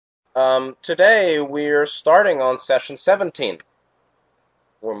Today we're starting on session 17.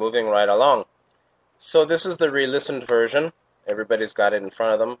 We're moving right along. So this is the re-listened version. Everybody's got it in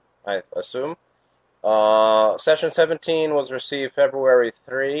front of them, I assume. Session 17 was received February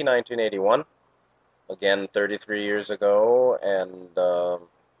 3, 1981. Again, 33 years ago and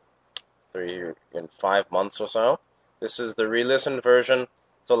 5 months or so. This is the re-listened version.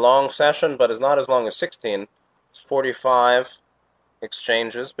 It's a long session, but it's not as long as 16. It's 45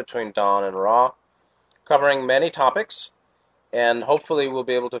 exchanges between Don and Ra, covering many topics, and hopefully we'll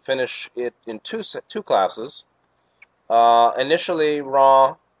be able to finish it in two classes. Initially,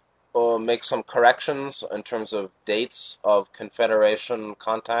 Ra makes some corrections in terms of dates of Confederation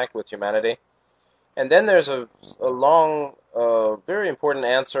contact with humanity. And then there's a long, very important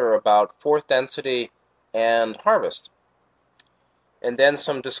answer about fourth density and harvest. And then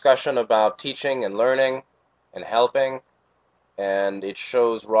some discussion about teaching and learning and helping. And it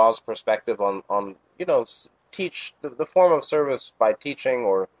shows Ra's perspective on teach the form of service by teaching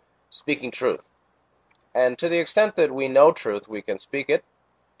or speaking truth. And to the extent that we know truth, we can speak it.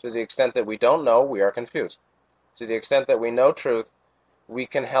 To the extent that we don't know, we are confused. To the extent that we know truth, we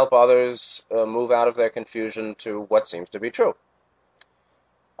can help others move out of their confusion to what seems to be true.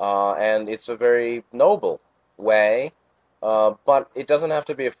 And it's a very noble way, but it doesn't have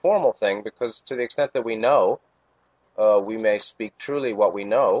to be a formal thing, because to the extent that we know, we may speak truly what we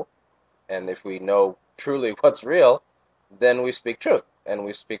know, and if we know truly what's real, then we speak truth, and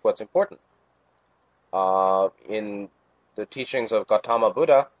we speak what's important. In the teachings of Gautama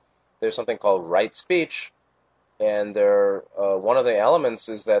Buddha, there's something called right speech, and one of the elements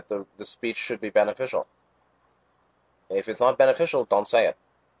is that the speech should be beneficial. If it's not beneficial, don't say it.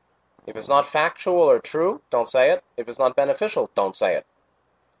 If it's not factual or true, don't say it. If it's not beneficial, don't say it.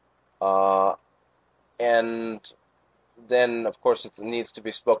 And then, of course, it needs to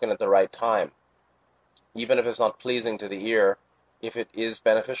be spoken at the right time. Even if it's not pleasing to the ear, if it is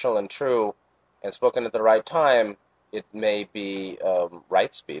beneficial and true and spoken at the right time, it may be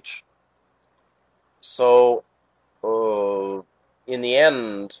right speech. So, in the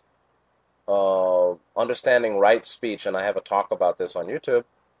end, understanding right speech, and I have a talk about this on YouTube,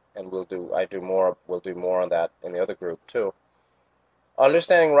 and we'll do more on that in the other group too.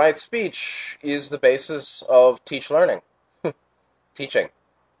 Understanding right speech is the basis of teach learning. Teaching.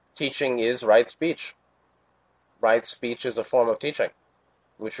 Teaching is right speech. Right speech is a form of teaching,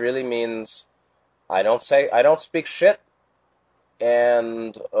 which really means I don't speak shit,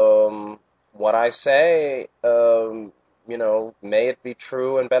 and what I say, may it be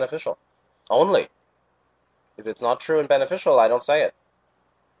true and beneficial. Only. If it's not true and beneficial, I don't say it.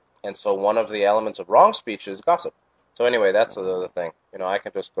 And so one of the elements of wrong speech is gossip. So anyway, that's another thing. I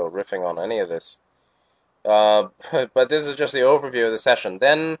can just go riffing on any of this. But this is just the overview of the session.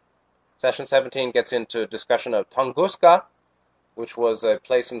 Then session 17 gets into discussion of Tunguska, which was a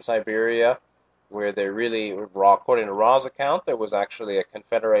place in Siberia where they really, according to Ra's account, there was actually a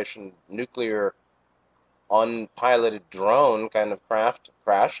Confederation nuclear unpiloted drone kind of craft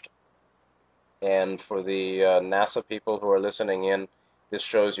crashed. And for the NASA people who are listening in, this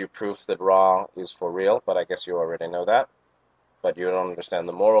shows you proof that Ra is for real, but I guess you already know that. But you don't understand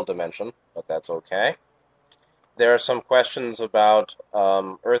the moral dimension, but that's okay. There are some questions about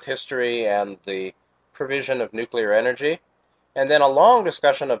Earth history and the provision of nuclear energy, and then a long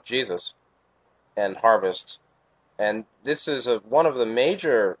discussion of Jesus and harvest. And this is one of the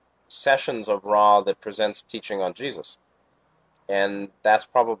major sessions of Ra that presents teaching on Jesus. And that's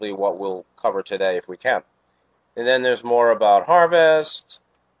probably what we'll cover today if we can. And then there's more about harvest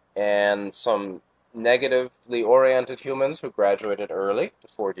and some negatively oriented humans who graduated early to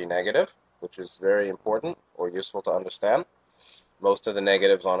 4D negative, which is very important or useful to understand. Most of the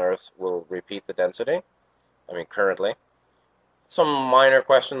negatives on Earth will repeat the density, currently. Some minor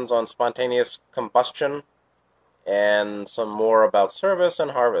questions on spontaneous combustion, and some more about service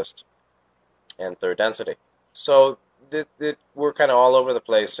and harvest and third density. So we're kind of all over the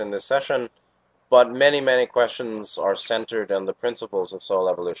place in this session, but many, many questions are centered on the principles of soul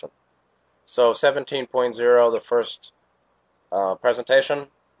evolution. So 17.0, the first presentation,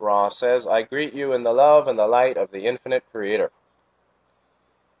 Ra says, I greet you in the love and the light of the infinite creator.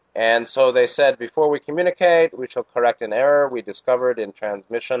 And so they said, before we communicate, we shall correct an error we discovered in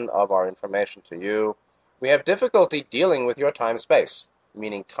transmission of our information to you. We have difficulty dealing with your time-space,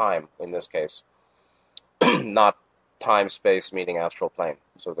 meaning time in this case, not time-space meaning astral plane.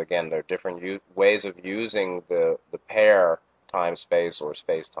 So again, there are different ways of using the pair time-space or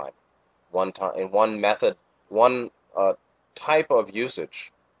space-time. One type of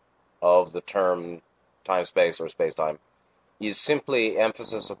usage of the term time-space or space-time is simply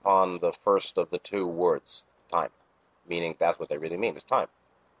emphasis upon the first of the two words, time, meaning that's what they really mean, is time.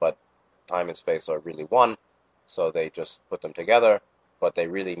 But time and space are really one, so they just put them together, but they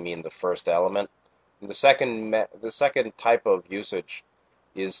really mean the first element. And the second type of usage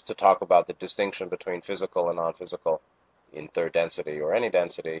is to talk about the distinction between physical and non-physical in third density or any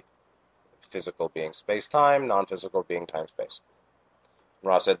density, physical being space-time, non-physical being time-space.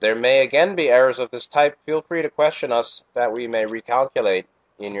 Ra said, there may again be errors of this type. Feel free to question us that we may recalculate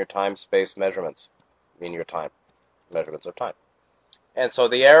in your time-space measurements, in your time, measurements of time. And so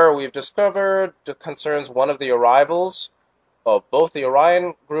the error we've discovered concerns one of the arrivals of both the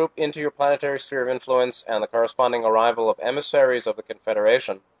Orion group into your planetary sphere of influence and the corresponding arrival of emissaries of the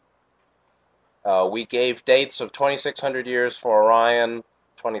Confederation. We gave dates of 2,600 years for Orion,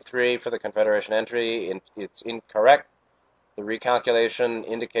 23 for the Confederation entry. It's incorrect. The recalculation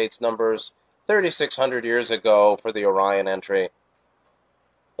indicates numbers 3,600 years ago for the Orion entry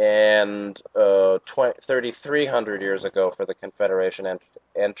and 3,300 years ago for the Confederation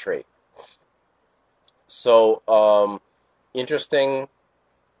entry. So, interesting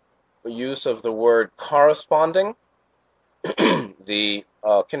use of the word corresponding. The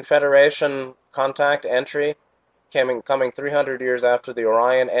Confederation contact entry, coming 300 years after the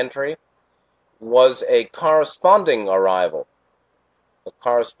Orion entry, was a corresponding arrival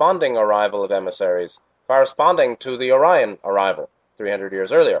of emissaries, corresponding to the Orion arrival 300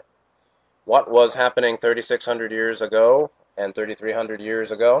 years earlier. What was happening 3,600 years ago and 3,300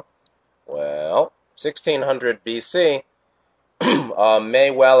 years ago? Well, 1600 BC may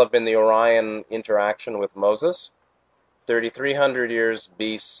well have been the Orion interaction with Moses. 3,300 years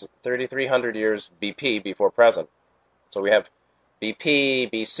BP, before present. So we have BP,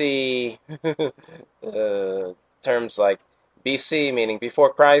 BC, terms like BC meaning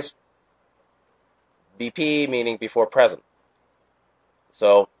before Christ, BP meaning before present.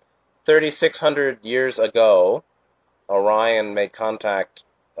 So 3,600 years ago, Orion made contact,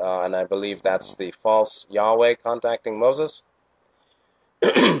 and I believe that's the false Yahweh contacting Moses.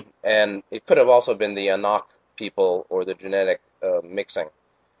 And it could have also been the Anak people or the genetic mixing.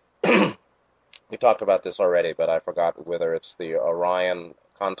 We talked about this already, but I forgot whether it's the Orion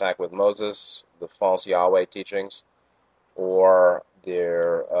contact with Moses, the false Yahweh teachings, or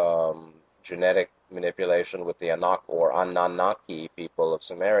their genetic manipulation with the Anak or Anunnaki people of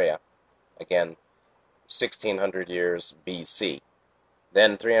Samaria. Again, 1600 years BC.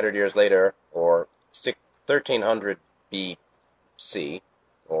 Then 300 years later, or 1300 BC,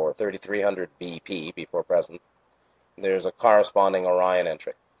 or 3300 BP, before present, there's a corresponding Orion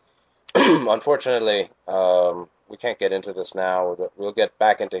entry. Unfortunately, we can't get into this now. We'll get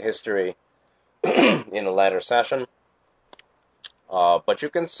back into history in a later session. But you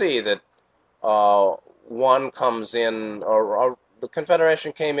can see that one comes in, or the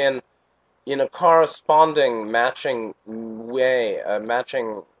Confederation came in a corresponding, matching way,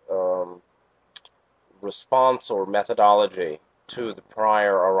 matching response or methodology to the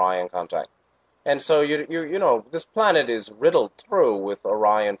prior Orion contact. And so, you know, this planet is riddled through with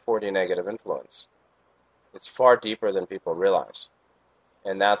Orion 40 negative influence. It's far deeper than people realize.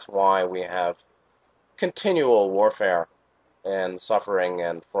 And that's why we have continual warfare and suffering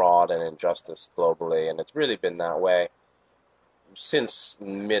and fraud and injustice globally. And it's really been that way since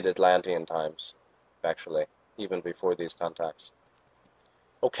mid-Atlantean times, actually, even before these contacts.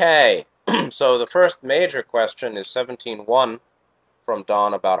 Okay, so the first major question is 17.1 from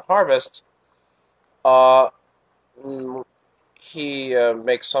Don about harvest. He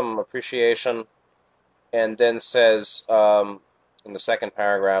makes some appreciation and then says in the second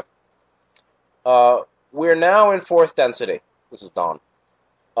paragraph, we're now in fourth density. This is Don.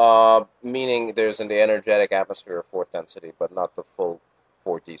 Meaning there's in the energetic atmosphere of fourth density, but not the full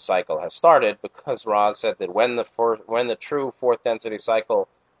 4D cycle has started, because Ra said that when the true fourth density cycle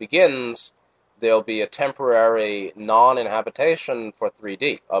begins, there'll be a temporary non-inhabitation for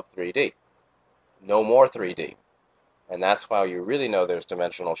 3D. No more 3D. And that's how you really know there's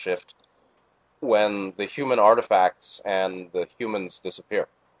dimensional shift, when the human artifacts and the humans disappear.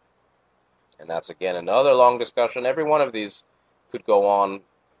 And that's, again, another long discussion. Every one of these could go on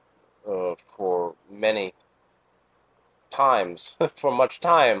for many times, for much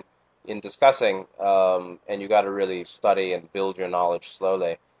time in discussing, and you got to really study and build your knowledge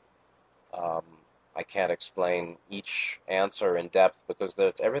slowly. I can't explain each answer in depth because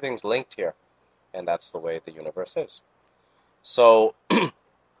everything's linked here, and that's the way the universe is. So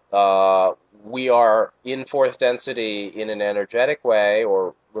we are in fourth density in an energetic way,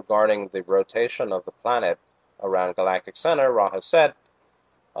 or regarding the rotation of the planet around galactic center. Ra has said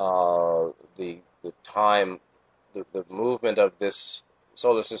the time the movement of this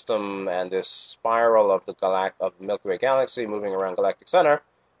solar system and this spiral of the Milky Way galaxy moving around galactic center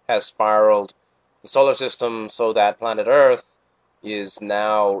has spiraled the solar system so that planet Earth is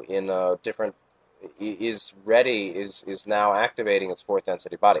now in a different is now activating its fourth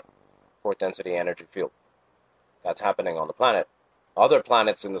density body, fourth density energy field. That's happening on the planet. Other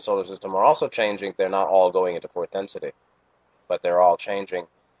planets in the solar system are also changing. They're not all going into fourth density, but they're all changing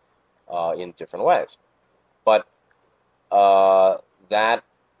in different ways. But that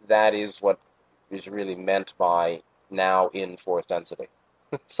is what is really meant by now in fourth density.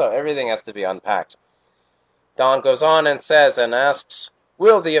 So everything has to be unpacked. Don goes on and says and asks,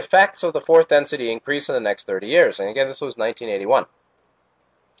 will the effects of the fourth density increase in the next 30 years? And again, this was 1981.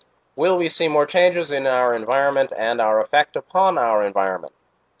 Will we see more changes in our environment and our effect upon our environment?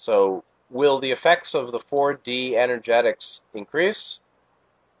 So, will the effects of the 4D energetics increase?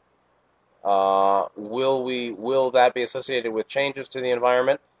 Will that be associated with changes to the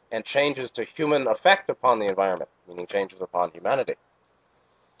environment and changes to human effect upon the environment, meaning changes upon humanity?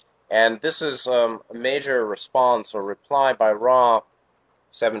 And this is a major response or reply by Ra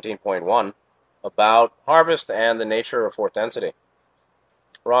 17.1 about harvest and the nature of fourth density.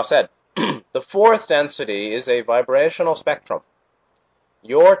 Ra said, the fourth density is a vibrational spectrum.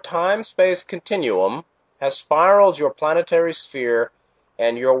 Your time-space continuum has spiraled your planetary sphere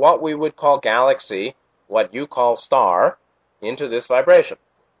and your what we would call galaxy, what you call star, into this vibration.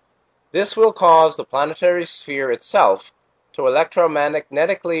 This will cause the planetary sphere itself to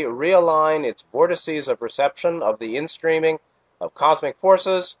electromagnetically realign its vortices of reception of the instreaming of cosmic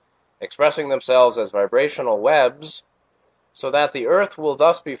forces, expressing themselves as vibrational webs, so that the Earth will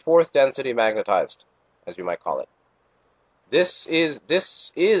thus be fourth density magnetized, as you might call it. This is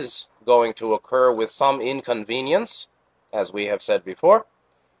going to occur with some inconvenience, as we have said before,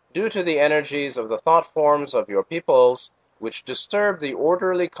 due to the energies of the thought forms of your peoples, which disturb the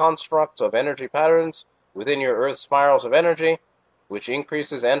orderly constructs of energy patterns within your Earth's spirals of energy, which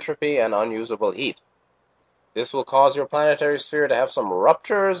increases entropy and unusable heat. This will cause your planetary sphere to have some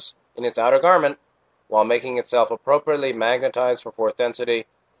ruptures in its outer garment, while making itself appropriately magnetized for fourth density.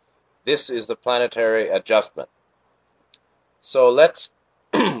 This is the planetary adjustment. So let's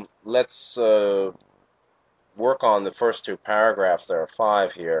work on the first two paragraphs. There are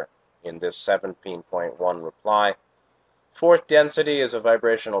 5 here in this 17.1 reply. Fourth density is a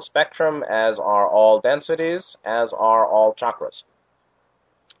vibrational spectrum, as are all densities, as are all chakras.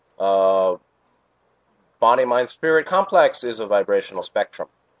 Body-mind-spirit complex is a vibrational spectrum.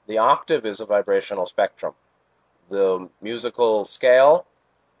 The octave is a vibrational spectrum. The musical scales,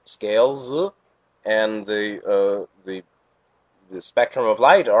 and the spectrum of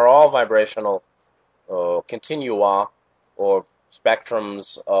light are all vibrational continua or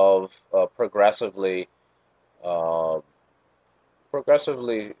spectrums of progressively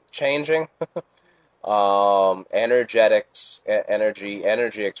changing energetics,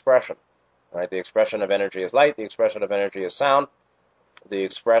 energy expression. Right? The expression of energy is light. The expression of energy is sound. The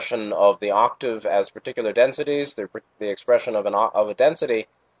expression of the octave as particular densities, the expression of a density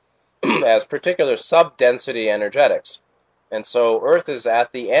as particular sub-density energetics. And so Earth is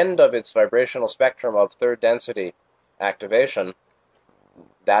at the end of its vibrational spectrum of third density activation.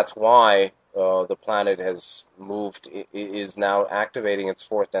 That's why the planet has moved, is now activating its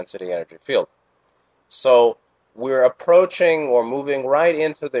fourth density energy field. So we're approaching or moving right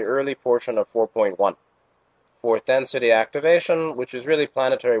into the early portion of 4.1. Fourth density activation, which is really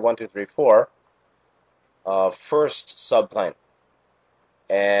planetary 1, 2, 3, 4, first subplane.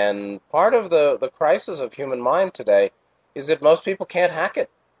 And part of the crisis of human mind today is that most people can't hack it,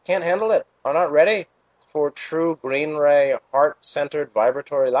 can't handle it, are not ready for true green ray, heart-centered,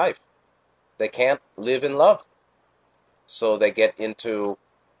 vibratory life. They can't live in love. So they get into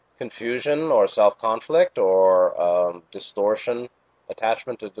confusion or self-conflict or distortion,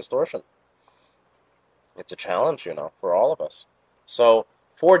 attachment to distortion. It's a challenge, for all of us. So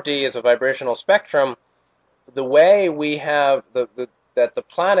 4D is a vibrational spectrum. The way we have that the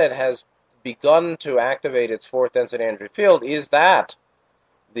planet has begun to activate its fourth density energy field is that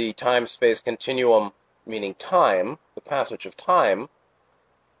the time-space continuum, meaning time, the passage of time,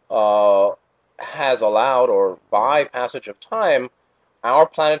 has allowed, or by passage of time, our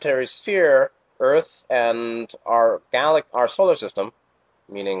planetary sphere, Earth, and our solar system,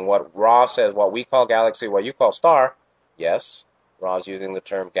 meaning what Ra says, what we call galaxy, what you call star. Yes, Ra's using the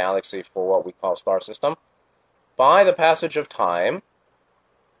term galaxy for what we call star system. By the passage of time,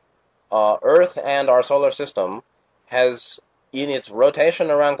 Earth and our solar system has, in its rotation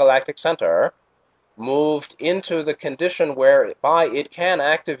around galactic center, moved into the condition whereby it can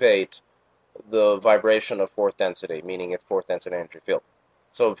activate the vibration of fourth density, meaning its fourth density energy field.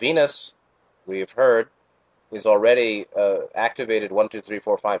 So Venus, we've heard, is already activated 1, 2, 3,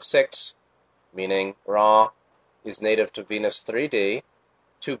 4, 5, 6, meaning Ra is native to Venus 3D.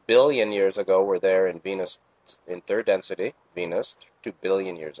 2 billion years ago, we're there in Venus in third density, Venus, 2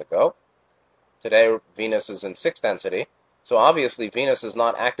 billion years ago. Today, Venus is in sixth density. So obviously, Venus is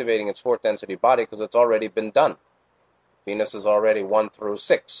not activating its fourth density body because it's already been done. Venus is already 1 through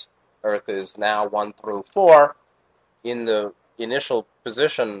 6. Earth is now 1 through 4 in the initial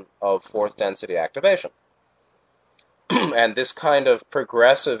position of fourth density activation. And this kind of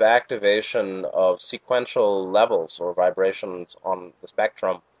progressive activation of sequential levels or vibrations on the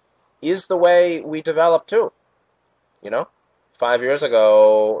spectrum is the way we develop too. 5 years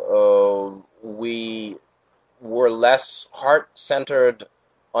ago, we were less heart-centered,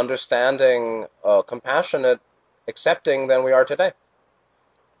 understanding, compassionate, accepting than we are today.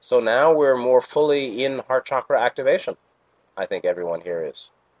 So now we're more fully in heart chakra activation. I think everyone here is.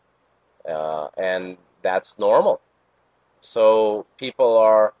 And that's normal. So people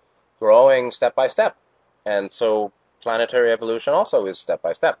are growing step by step. And so planetary evolution also is step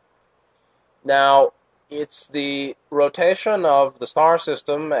by step. Now, it's the rotation of the star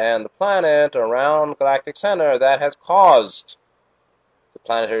system and the planet around galactic center that has caused the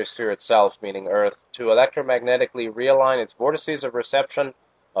planetary sphere itself, meaning Earth, to electromagnetically realign its vortices of reception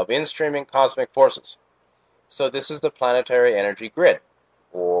of in-streaming cosmic forces. So this is the planetary energy grid,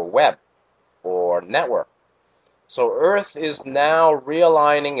 or web, or network. So Earth is now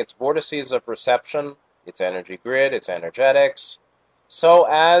realigning its vortices of reception, its energy grid, its energetics, so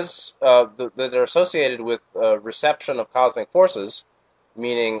as that are associated with reception of cosmic forces,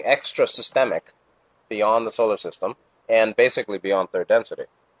 meaning extra systemic, beyond the solar system, and basically beyond third density,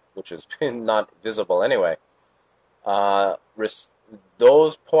 which is not visible anyway.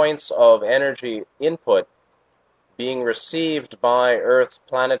 Those points of energy input being received by Earth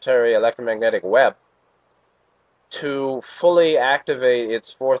planetary electromagnetic web to fully activate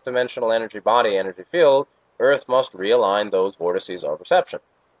its fourth dimensional energy body, energy field, Earth must realign those vortices of reception.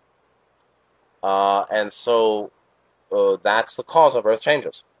 And so that's the cause of Earth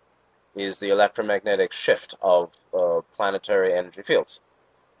changes, is the electromagnetic shift of planetary energy fields.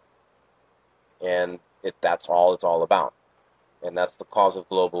 And that's all it's all about. And that's the cause of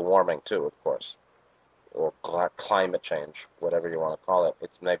global warming, too, of course. Or climate change, whatever you want to call it.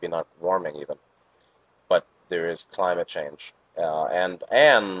 It's maybe not warming, even. But there is climate change. And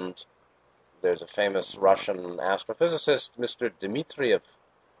there's a famous Russian astrophysicist, Mr. Dmitriev,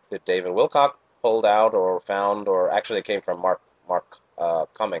 that David Wilcock pulled out or found, or actually it came from Mark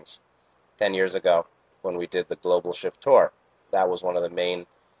Cummings 10 years ago when we did the Global Shift Tour. That was one of the main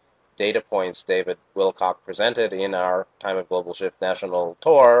data points David Wilcock presented in our Time of Global Shift National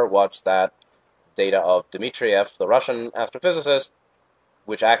Tour, was that data of Dmitriev, the Russian astrophysicist,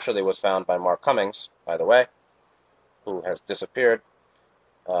 which actually was found by Mark Cummings, by the way, who has disappeared.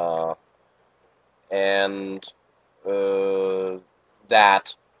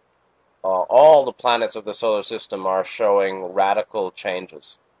 That all the planets of the solar system are showing radical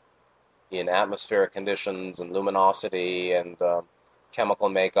changes in atmospheric conditions and luminosity and chemical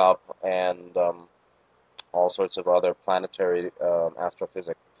makeup and all sorts of other planetary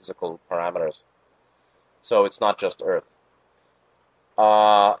astrophysical parameters. So it's not just Earth.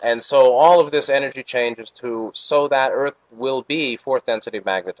 And so all of this energy changes so that Earth will be fourth density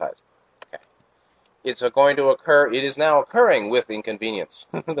magnetized. Okay. It's going to occur. It is now occurring with inconvenience.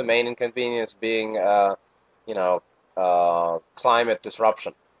 The main inconvenience being, climate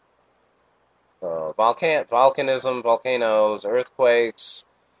disruption. Volcanism, volcanoes, earthquakes,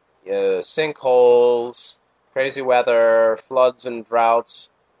 sinkholes, crazy weather, floods and droughts,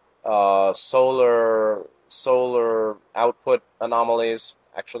 solar output anomalies.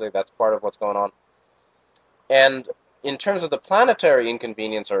 Actually, that's part of what's going on. And in terms of the planetary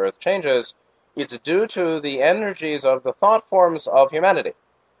inconvenience or Earth changes, it's due to the energies of the thought forms of humanity,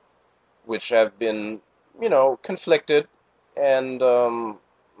 which have been, conflicted and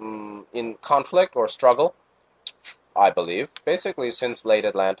in conflict or struggle, I believe, basically since late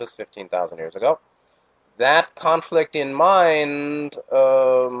Atlantis, 15,000 years ago. That conflict in mind,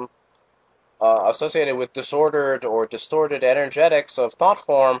 associated with disordered or distorted energetics of thought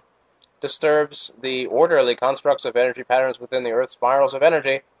form, disturbs the orderly constructs of energy patterns within the Earth's spirals of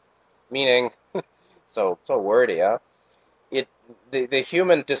energy, meaning, so wordy, huh? The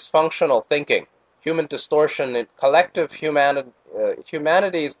human dysfunctional thinking, human distortion, collective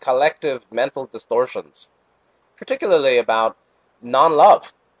humanity's collective mental distortions, particularly about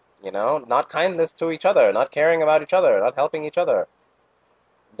non-love, not kindness to each other, not caring about each other, not helping each other.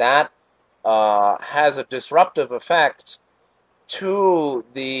 That has a disruptive effect to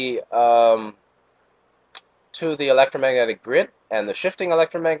the electromagnetic grid and the shifting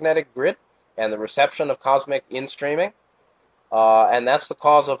electromagnetic grid and the reception of cosmic in-streaming. And that's the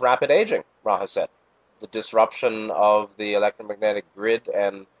cause of rapid aging, Ra has said. The disruption of the electromagnetic grid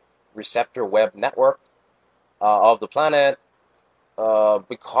and receptor web network of the planet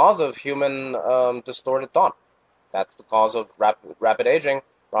because of human distorted thought. That's the cause of rapid aging.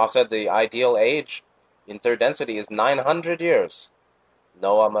 Ra said the ideal age in third density is 900 years.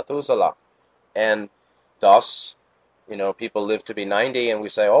 Noah Methuselah. And thus, people live to be 90 and we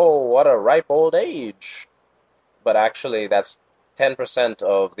say, oh, what a ripe old age. But actually, that's 10%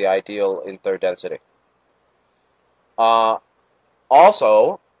 of the ideal in third density.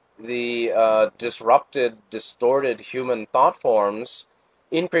 Also, the disrupted, distorted human thought forms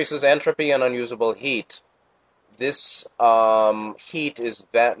increases entropy and unusable heat. This heat is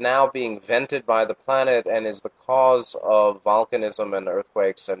now being vented by the planet and is the cause of volcanism and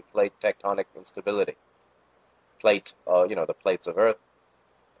earthquakes and plate tectonic instability. The plates of Earth.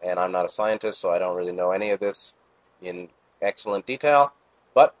 And I'm not a scientist, so I don't really know any of this in excellent detail.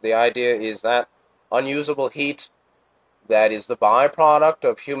 But the idea is that unusable heat that is the byproduct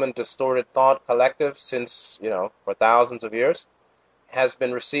of human distorted thought collective since, for thousands of years, has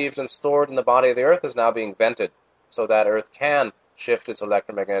been received and stored in the body of the Earth, is now being vented so that Earth can shift its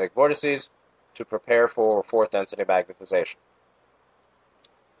electromagnetic vortices to prepare for fourth density magnetization.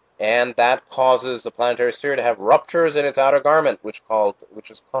 And that causes the planetary sphere to have ruptures in its outer garment, which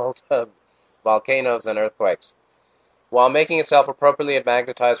is called volcanoes and earthquakes, while making itself appropriately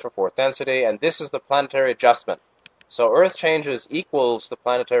magnetized for fourth density, and this is the planetary adjustment. So Earth changes equals the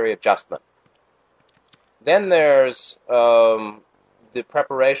planetary adjustment. Then there's the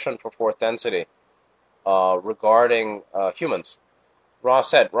preparation for fourth density regarding humans. Ra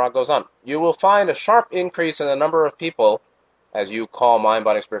goes on, you will find a sharp increase in the number of people, as you call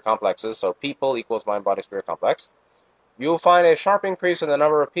mind-body-spirit complexes, so people equals mind-body-spirit complex. You will find a sharp increase in the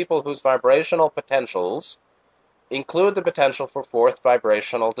number of people whose vibrational potentials include the potential for fourth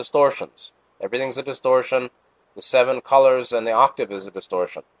vibrational distortions. Everything's a distortion. The 7 colors and the octave is a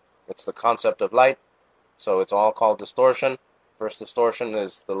distortion. It's the concept of light, so it's all called distortion. First distortion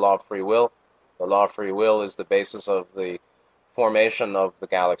is the law of free will. The law of free will is the basis of the formation of the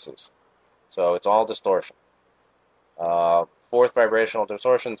galaxies. So it's all distortion. Fourth vibrational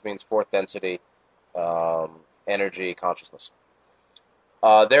distortions means fourth density energy consciousness.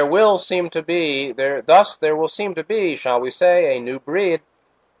 There will seem to be, shall we say, a new breed.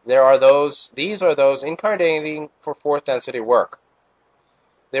 These are those incarnating for fourth density work.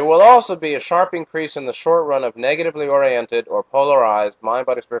 There will also be a sharp increase in the short run of negatively oriented or polarized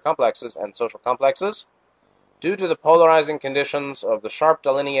mind-body-spirit complexes and social complexes due to the polarizing conditions of the sharp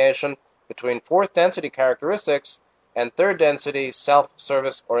delineation between fourth density characteristics and third density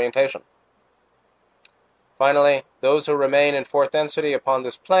self-service orientation. Finally, those who remain in fourth density upon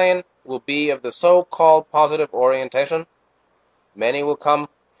this plane will be of the so-called positive orientation. Many will come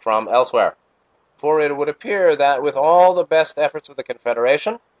from elsewhere, for it would appear that with all the best efforts of the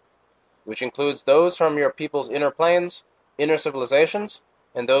Confederation, which includes those from your people's inner planes, inner civilizations,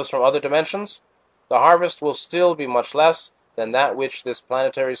 and those from other dimensions, the harvest will still be much less than that which this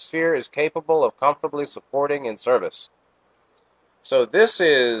planetary sphere is capable of comfortably supporting in service. So this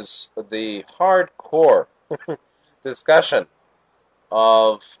is the hardcore discussion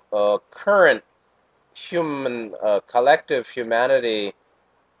of current human, collective humanity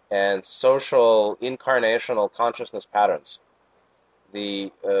and social incarnational consciousness patterns.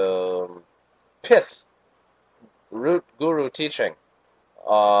 The pith, root guru teaching,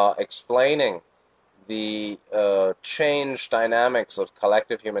 explaining the change dynamics of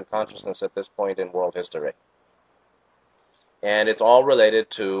collective human consciousness at this point in world history. And it's all related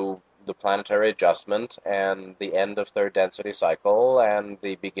to the planetary adjustment and the end of third density cycle and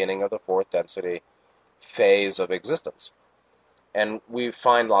the beginning of the fourth density phase of existence. And we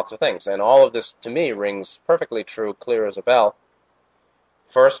find lots of things. And all of this, to me, rings perfectly true, clear as a bell.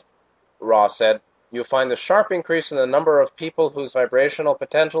 First, Ra said, you'll find the sharp increase in the number of people whose vibrational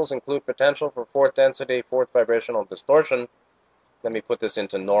potentials include potential for fourth density, fourth vibrational distortion. Let me put this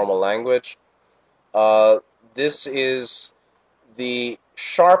into normal language. This is the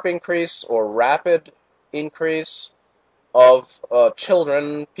sharp increase or rapid increase of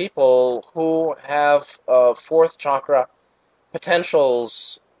children, people who have fourth chakra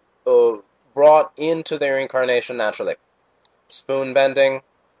potentials brought into their incarnation naturally. Spoon bending,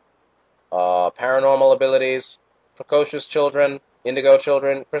 paranormal abilities, precocious children, indigo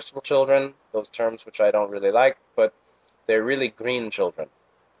children, crystal children, those terms which I don't really like, but they're really green children.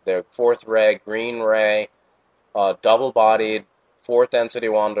 They're fourth ray, green ray, double-bodied, fourth density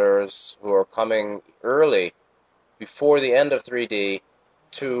wanderers who are coming early before the end of 3D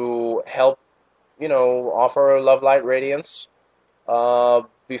to help, offer love, light, radiance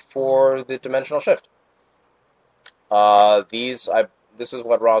before the dimensional shift. This is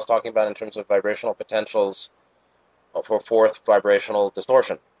what Ra was talking about in terms of vibrational potentials for fourth vibrational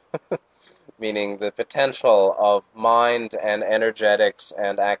distortion, meaning the potential of mind and energetics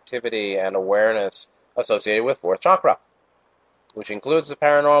and activity and awareness associated with fourth chakra, which includes the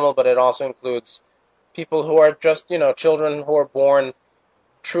paranormal, but it also includes people who are just, children who are born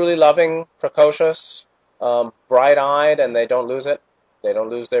truly loving, precocious, bright-eyed, and they don't lose it. They don't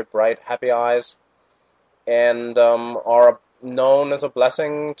lose their bright, happy eyes, and are known as a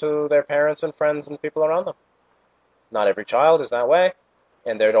blessing to their parents and friends and people around them. Not every child is that way,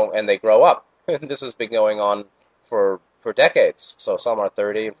 and they grow up. This has been going on for decades. So some are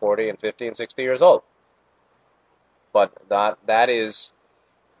 30 and 40 and 50 and 60 years old. But that is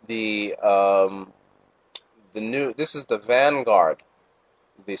the this is the vanguard,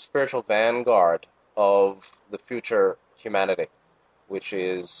 the spiritual vanguard of the future humanity, which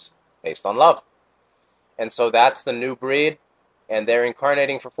is based on love. And so that's the new breed, and they're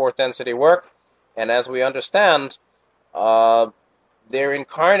incarnating for fourth density work. And as we understand, they're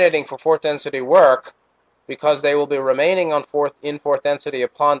incarnating for fourth density work because they will be remaining in fourth density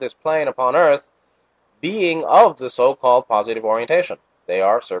upon this plane, upon Earth, being of the so-called positive orientation. They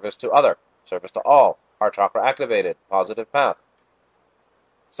are service to other, service to all, heart chakra activated, positive path.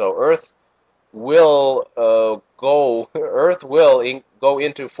 So Earth will go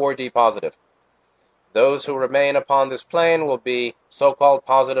into 4D positive. Those who remain upon this plane will be so-called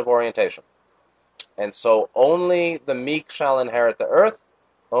positive orientation. And so only the meek shall inherit the earth.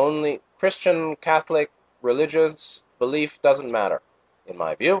 Only Christian, Catholic, religious belief doesn't matter, in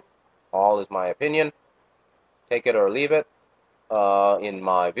my view. All is my opinion. Take it or leave it. In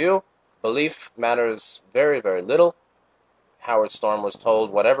my view, belief matters very, very little. Howard Storm was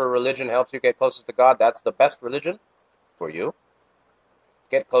told, whatever religion helps you get closest to God, that's the best religion for you.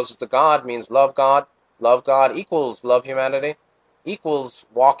 Get closest to God means love God. Love God equals love humanity, equals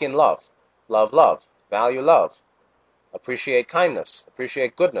walk in love. Love love, value love, appreciate kindness,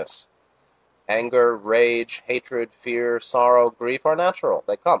 appreciate goodness. Anger, rage, hatred, fear, sorrow, grief are natural.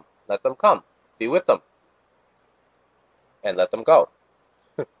 They come. Let them come. Be with them. And let them go.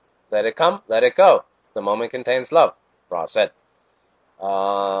 Let it come, let it go. The moment contains love, Ra said.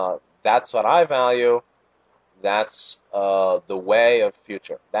 That's what I value. That's the way of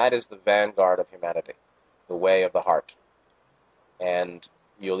future. That is the vanguard of humanity. The way of the heart. And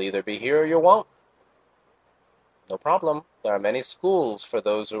you'll either be here or you won't. No problem. There are many schools for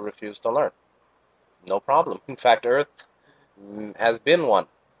those who refuse to learn. No problem. In fact, Earth has been one.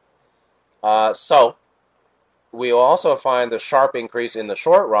 So, we also find the sharp increase in the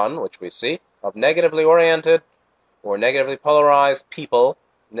short run, which we see, of negatively oriented or negatively polarized people,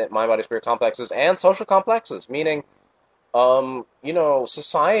 mind-body-spirit complexes, and social complexes, meaning,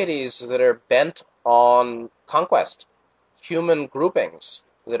 societies that are bent on conquest, human groupings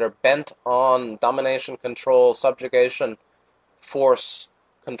that are bent on domination, control, subjugation, force,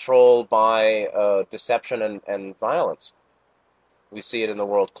 control by deception and violence. We see it in the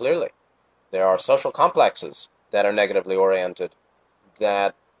world clearly. There are social complexes that are negatively oriented,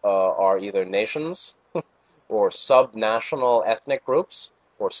 that are either nations or sub-national ethnic groups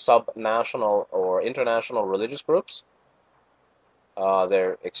or sub-national or international religious groups.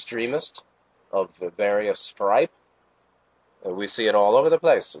 They're extremist of various stripe. We see it all over the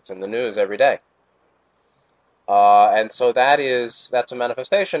place. It's in the news every day. And so that's a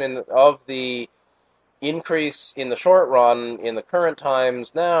manifestation of the increase in the short run in the current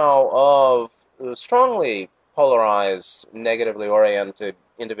times now of strongly polarized, negatively oriented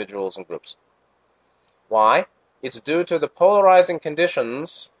individuals and groups. Why? It's due to the polarizing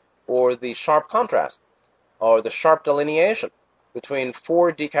conditions or the sharp contrast or the sharp delineation between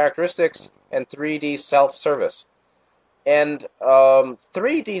 4D characteristics and 3D self-service. And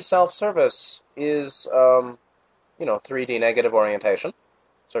 3D self-service is, 3D negative orientation,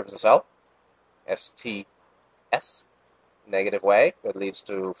 service of self, STS, negative way that leads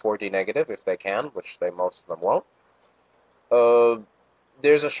to 4D negative if they can, which most of them won't.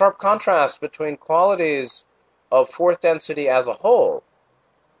 There's a sharp contrast between qualities of fourth density as a whole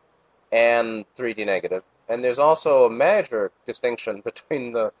and 3D negative. And there's also a major distinction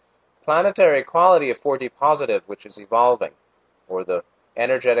between the planetary quality of 4D positive, which is evolving, or the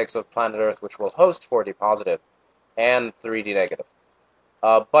energetics of planet Earth, which will host 4D positive, and 3D negative.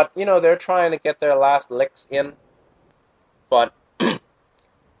 But, they're trying to get their last licks in. But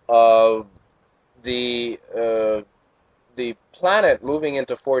uh, the planet moving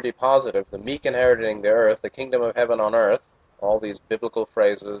into 4D positive, the meek inheriting the earth, the kingdom of heaven on earth, all these biblical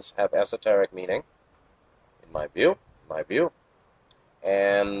phrases have esoteric meaning, in my view,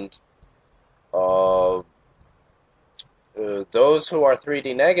 and those who are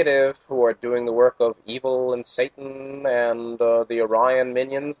 3D negative, who are doing the work of evil and Satan and the Orion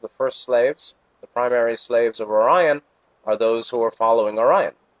minions, the first slaves, the primary slaves of Orion, are those who are following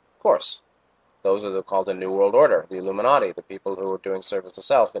Orion, of course. Those are called the New World Order, the Illuminati, the people who are doing service to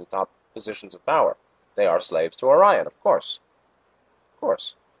self in top positions of power. They are slaves to Orion, of course. Of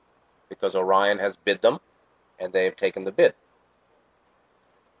course. Because Orion has bid them, and they have taken the bid.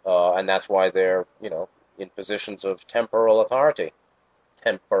 And that's why they're, in positions of temporal authority,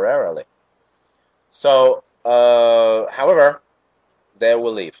 temporarily. So, however, they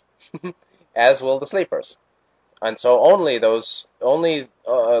will leave, as will the sleepers. And so only those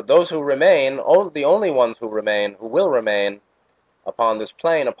who remain, the only ones who will remain upon this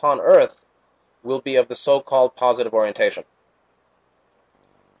plane, upon Earth, will be of the so-called positive orientation.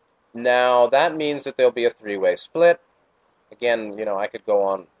 Now, that means that there'll be a three-way split. Again, I could go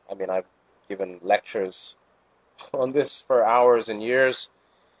on. I mean, I've given lectures on this for hours and years.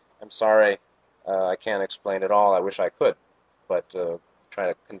 I'm sorry, I can't explain it all. I wish I could, but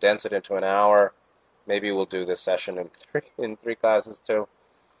trying to condense it into an hour. Maybe we'll do this session in three classes too.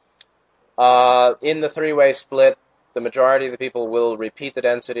 In the three-way split, the majority of the people will repeat the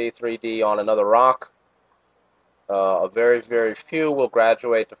density 3D on another rock. A very, very few will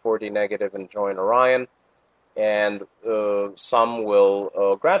graduate to 4D negative and join Orion, and some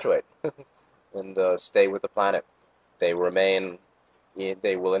will graduate and stay with the planet. They remain.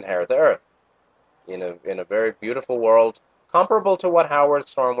 They will inherit the Earth in a very beautiful world, comparable to what Howard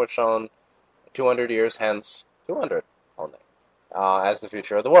Storm was shown 200 years hence, 200 only, as the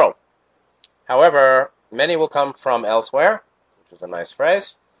future of the world. However, many will come from elsewhere, which is a nice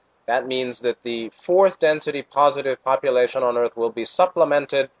phrase. That means that the fourth density positive population on Earth will be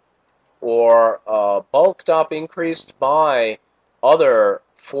supplemented or bulked up, increased by other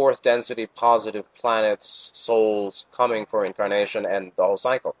fourth density positive planets, souls coming for incarnation and the whole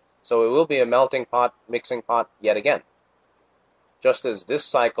cycle. So it will be a melting pot, mixing pot yet again. Just as this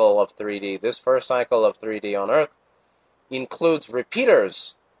cycle of 3D, this first cycle of 3D on Earth, includes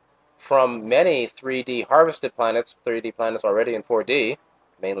repeaters from many 3D harvested planets, 3D planets already in 4D,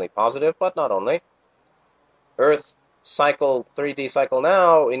 mainly positive, but not only. Earth cycle, 3D cycle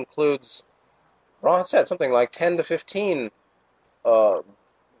now, includes, Ron said, something like 10 to 15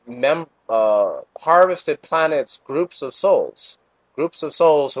 harvested planets, groups of souls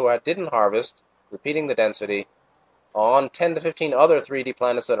who didn't harvest, repeating the density, on 10 to 15 other 3D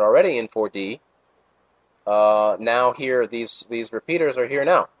planets that are already in 4D. Now here, these repeaters are here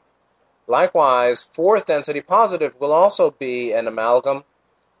now. Likewise, fourth density positive will also be an amalgam,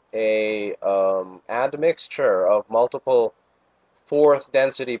 a admixture of multiple fourth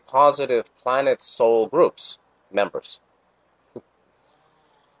density positive planet soul groups, members.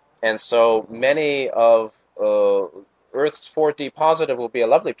 And so many of Earth's 4D positive will be a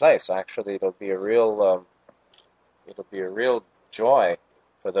lovely place, actually. It'll be a real joy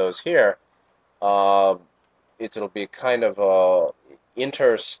for those here. It'll be kind of a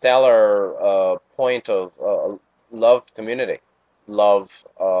interstellar point of love community, love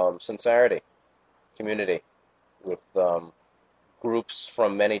sincerity community with groups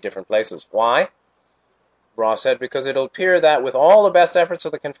from many different places. Why? Ra said, because it'll appear that with all the best efforts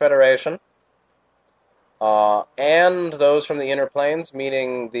of the Confederation and those from the inner planes,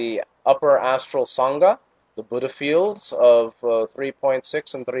 meaning the upper astral Sangha, the Buddha fields of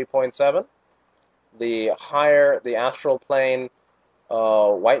 3.6 and 3.7, the astral plane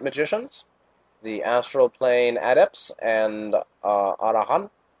white magicians, the astral plane adepts and arahant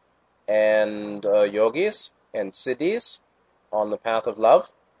and yogis and siddhis on the path of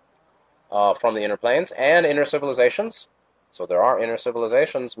love from the inner planes and inner civilizations. So there are inner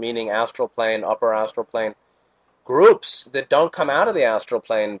civilizations, meaning astral plane, upper astral plane, groups that don't come out of the astral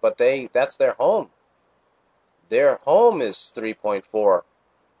plane, but that's their home. Their home is 3.4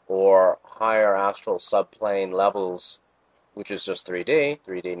 or higher astral subplane levels, which is just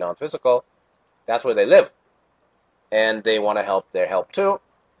 3D non-physical. That's where they live. And they want to help, their help too.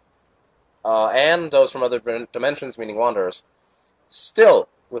 And those from other dimensions, meaning wanderers. Still,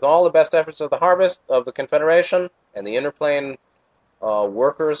 with all the best efforts of the harvest of the Confederation and the inner plane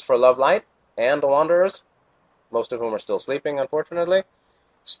workers for love light and the wanderers, most of whom are still sleeping, unfortunately,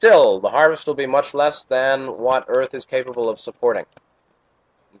 still, the harvest will be much less than what Earth is capable of supporting.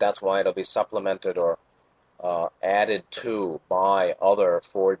 That's why it'll be supplemented or added to by other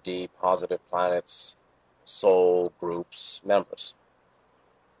 4D positive planets, soul groups members.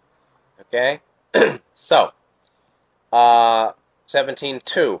 Okay? So,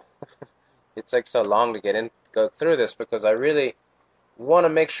 17.2. It takes so long to go through this because I really want to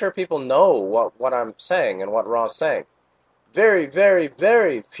make sure people know what I'm saying and what Ra's saying. Very, very,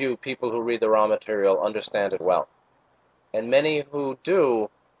 very few people who read the raw material understand it well. And many who do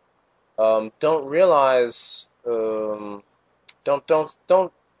don't realize, don't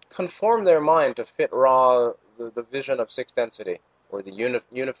conform their mind to fit Ra, the vision of sixth density, or the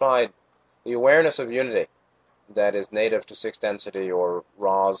unified, the awareness of unity that is native to sixth density or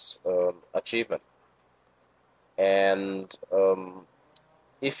Ra's achievement. And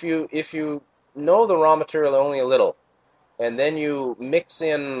if you know the raw material only a little, and then you mix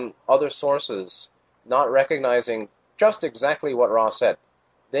in other sources, not recognizing just exactly what Ra said,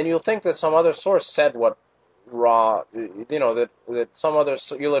 then you'll think that some other source said what Ra, that some other,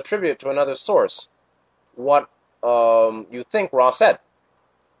 you'll attribute to another source what you think Ra said,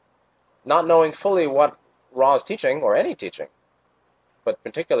 not knowing fully what Ra is teaching, or any teaching, but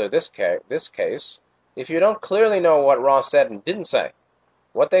particularly this case, if you don't clearly know what Ra said and didn't say,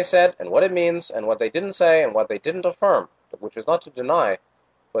 what they said and what it means, and what they didn't say and what they didn't affirm, which is not to deny,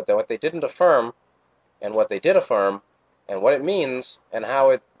 but that what they didn't affirm and what they did affirm, and what it means and how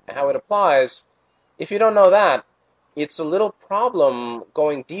it applies, if you don't know that, it's a little problem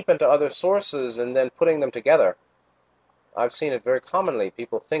going deep into other sources and then putting them together. I've seen it very commonly.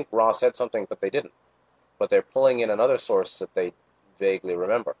 People think Ra said something, but they didn't. But they're pulling in another source that they vaguely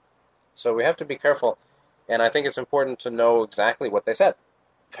remember. So we have to be careful, and I think it's important to know exactly what they said.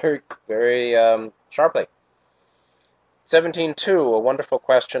 Very, very sharply. 17.2, a wonderful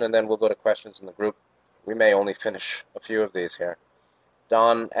question, and then we'll go to questions in the group. We may only finish a few of these here.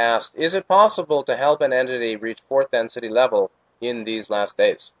 Don asked, is it possible to help an entity reach fourth density level in these last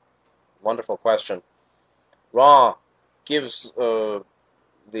days? Wonderful question. Ra gives the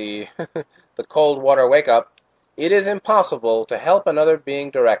the cold water wake up. It is impossible to help another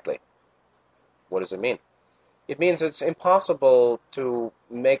being directly. What does it mean? It means it's impossible to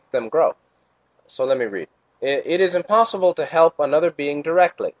make them grow. So let me read. It is impossible to help another being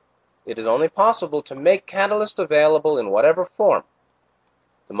directly. It is only possible to make catalyst available in whatever form.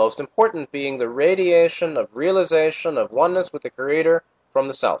 The most important being the radiation of realization of oneness with the Creator from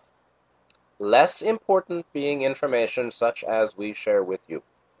the Self. Less important being information such as we share with you.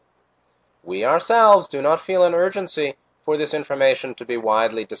 We ourselves do not feel an urgency for this information to be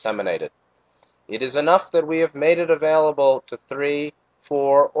widely disseminated. It is enough that we have made it available to 3,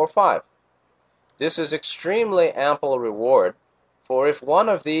 4, or 5. This is extremely ample reward, for if one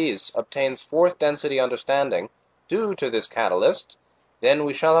of these obtains fourth density understanding due to this catalyst, then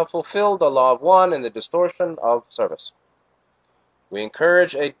we shall have fulfilled the law of one in the distortion of service. We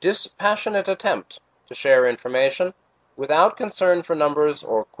encourage a dispassionate attempt to share information without concern for numbers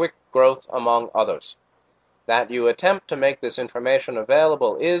or quick growth among others. That you attempt to make this information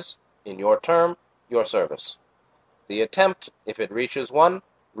available is, in your term, your service. The attempt, if it reaches one,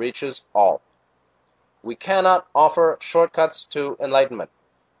 reaches all. We cannot offer shortcuts to enlightenment.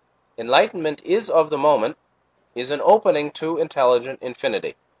 Enlightenment is of the moment, is an opening to intelligent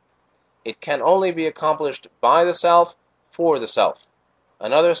infinity. It can only be accomplished by the self, for the self.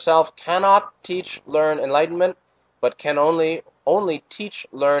 Another self cannot teach, learn enlightenment, but can only teach,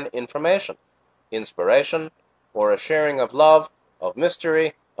 learn information, inspiration, or a sharing of love, of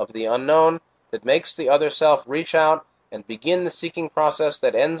mystery, of the unknown, that makes the other self reach out and begin the seeking process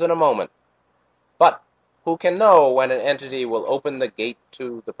that ends in a moment. But who can know when an entity will open the gate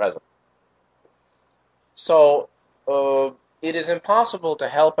to the present? So, it is impossible to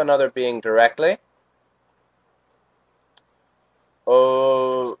help another being directly.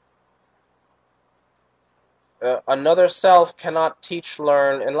 Another self cannot teach,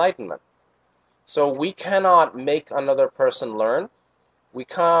 learn enlightenment. So we cannot make another person learn. We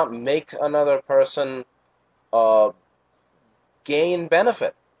can't make another person gain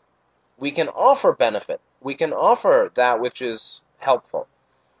benefit. We can offer benefit. We can offer that which is helpful.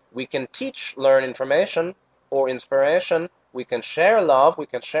 We can teach, learn information or inspiration. We can share love. We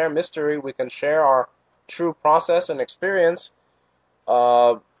can share mystery. We can share our true process and experience.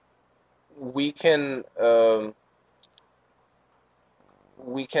 We can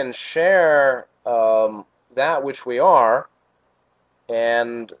share that which we are,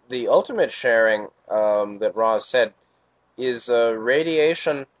 and the ultimate sharing that Ra said is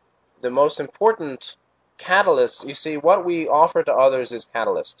radiation, the most important catalyst. You see, what we offer to others is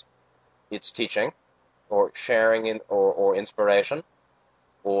catalyst. It's teaching, or sharing, or inspiration,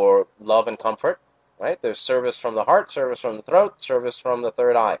 or love and comfort, right? There's service from the heart, service from the throat, service from the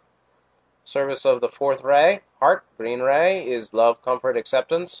third eye. Service of the fourth ray, heart, green ray, is love, comfort,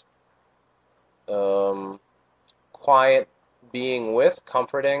 acceptance, quiet being with,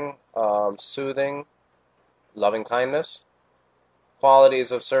 comforting, soothing, loving kindness.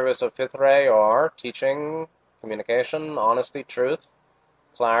 Qualities of service of fifth ray are teaching, communication, honesty, truth,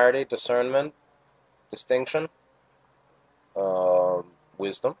 clarity, discernment, distinction,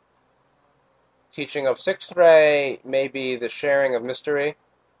 wisdom. Teaching of sixth ray may be the sharing of mystery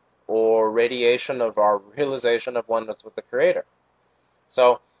or radiation of our realization of oneness with the Creator.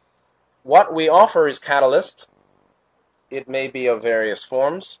 So, what we offer is catalyst. It may be of various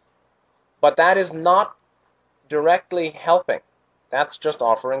forms, but that is not directly helping. That's just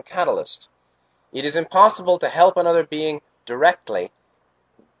offering catalyst. It is impossible to help another being directly.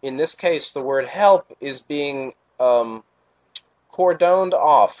 In this case, the word help is being cordoned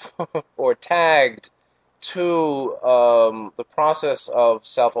off or tagged to the process of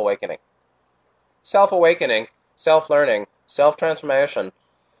self-awakening. Self-awakening, self-learning, self-transformation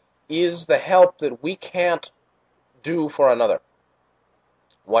is the help that we can't do for another.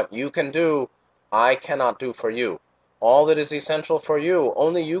 What you can do, I cannot do for you. All that is essential for you,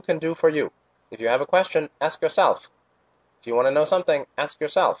 only you can do for you. If you have a question, ask yourself. If you want to know something, ask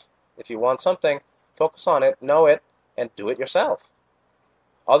yourself. If you want something, focus on it, know it, and do it yourself.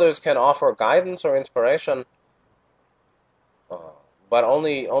 Others can offer guidance or inspiration, but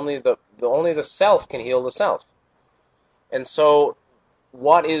only the self can heal the self. And so,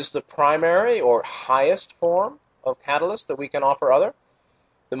 what is the primary or highest form of catalyst that we can offer other?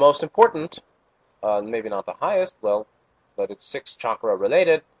 The most important, maybe not the highest, well, but it's sixth chakra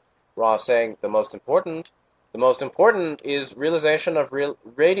related. Ra saying the most important is realization of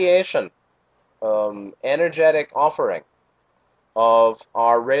radiation, energetic offering of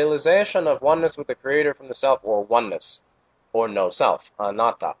our realization of oneness with the Creator from the self, or oneness, or no self,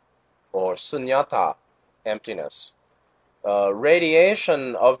 anatta, or sunyata, emptiness.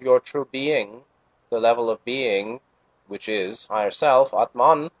 Radiation of your true being, the level of being, which is higher self,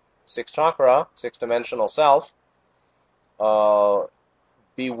 Atman, sixth chakra, sixth-dimensional self,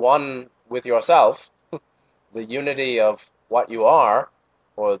 be one with yourself, the unity of what you are,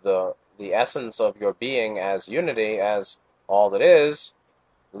 or the essence of your being as unity, as all that is,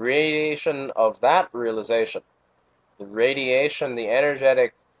 radiation of that realization, the radiation, the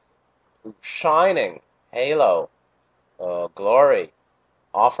energetic shining halo, glory,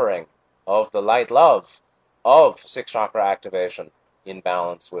 offering of the light love of sixth chakra activation in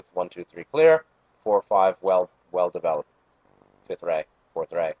balance with 1, 2, 3 clear, 4, 5 well developed, fifth ray,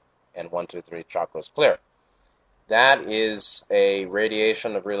 fourth ray, and 1, 2, 3 chakras clear. That is a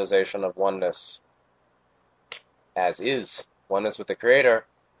radiation of realization of oneness as is. Oneness with the Creator,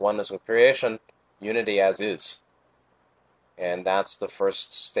 oneness with creation, unity as is. And that's the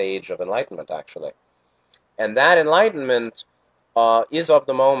first stage of enlightenment, actually. And that enlightenment is of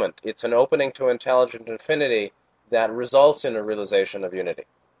the moment. It's an opening to intelligent infinity that results in a realization of unity.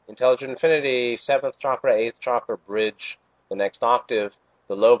 Intelligent infinity, 7th chakra, 8th chakra, bridge, the next octave,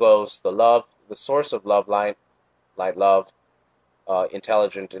 the logos, the love, the source of love, light love,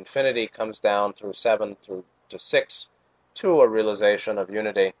 intelligent infinity comes down through 7 through to 6 to a realization of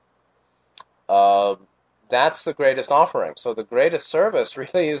unity. That's the greatest offering. So the greatest service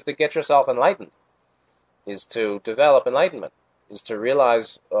really is to get yourself enlightened, is to develop enlightenment, is to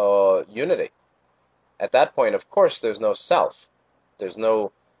realize unity. At that point, of course, there's no self. There's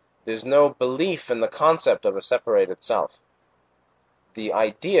no belief in the concept of a separated self. The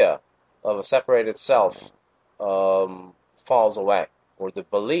idea of a separated self falls away, or the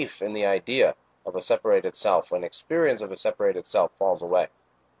belief in the idea of a separated self, an experience of a separated self falls away.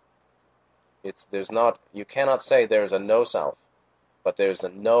 You cannot say there's a no self, but there's a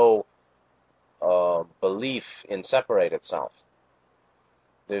no belief in separated self.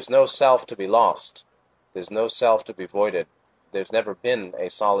 There's no self to be lost. There's no self to be voided. There's never been a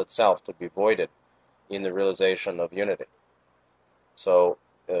solid self to be voided in the realization of unity. So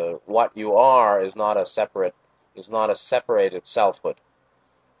what you are is not a separated selfhood.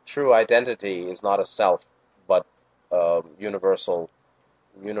 True identity is not a self, but universal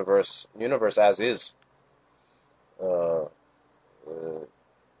universe as is.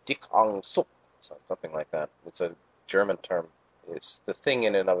 Dik ang suk, something like that. It's a German term. It's the thing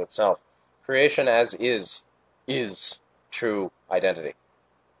in and of itself. Creation as is true identity,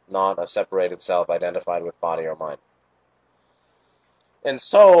 not a separated self identified with body or mind. And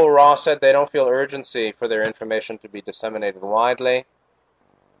so, Ra said they don't feel urgency for their information to be disseminated widely.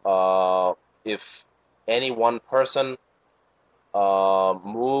 If any one person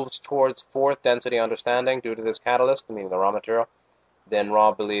moves towards fourth density understanding due to this catalyst, meaning the raw material, then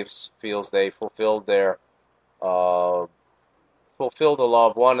Ra feels they uh, fulfill the law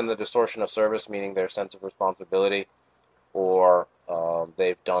of one in the distortion of service, meaning their sense of responsibility, or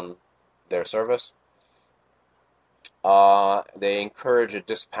they've done their service. They encourage a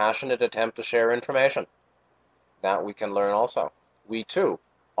dispassionate attempt to share information. That we can learn also. We too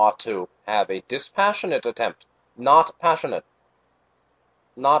ought to have a dispassionate attempt, not passionate,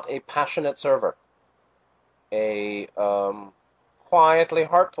 not a passionate server, a quietly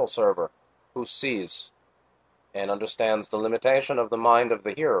heartful server who sees and understands the limitation of the mind of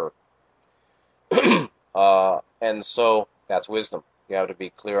the hearer. And so that's wisdom. You have to be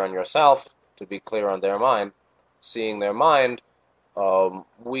clear on yourself to be clear on their mind. Seeing their mind,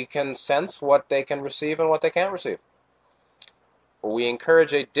 we can sense what they can receive and what they can't receive. We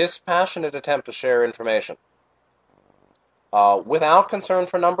encourage a dispassionate attempt to share information without concern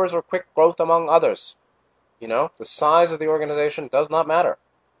for numbers or quick growth among others. You know, the size of the organization does not matter.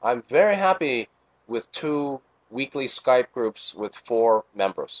 I'm very happy with 2 weekly Skype groups with 4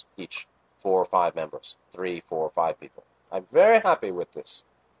 members each. 4 or 5 members. 3, 4, or 5 people. I'm very happy with this.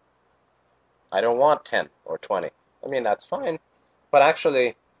 I don't want 10 or 20. I mean, that's fine. But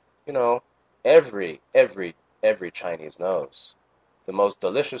actually, you know, every Chinese knows the most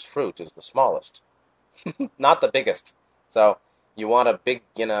delicious fruit is the smallest, not the biggest. So you want a big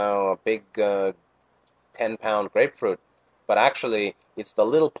 10-pound grapefruit, but actually it's the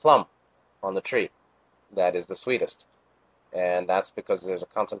little plum on the tree that is the sweetest. And that's because there's a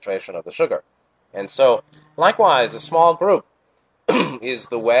concentration of the sugar. And so, likewise, a small group is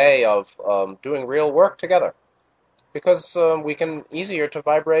the way of doing real work together, because we can easier to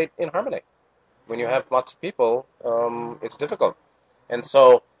vibrate in harmony. When you have lots of people, it's difficult. And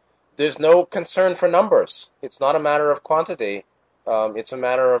so there's no concern for numbers. It's not a matter of quantity. It's a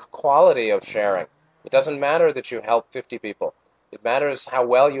matter of quality of sharing. It doesn't matter that you help 50 people. It matters how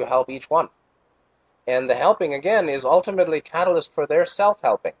well you help each one. And the helping, again, is ultimately catalyst for their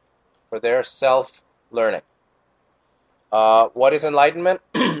self-helping, for their self-learning. What is enlightenment?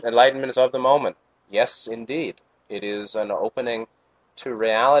 Enlightenment is of the moment. Yes, indeed. It is an opening to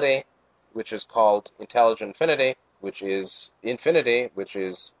reality, which is called intelligent infinity, which is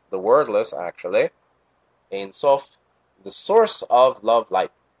the wordless, actually. Ein Sof, the source of love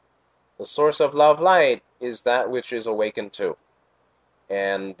light. The source of love light is that which is awakened to.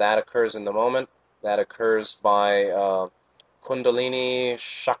 And that occurs in the moment. That occurs by Kundalini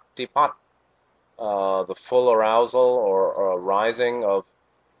Shaktipat, the full arousal or rising of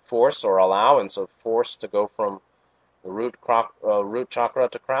force or allowance of force to go from the root chakra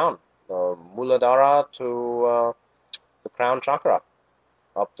to crown, Muladhara to the crown chakra,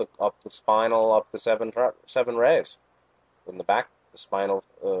 up the spinal, up the seven rays in the back, the spinal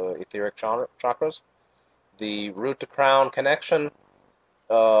etheric chakras. The root to crown connection,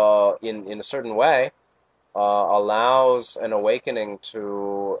 in a certain way, allows an awakening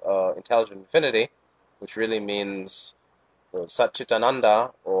to intelligent infinity, which really means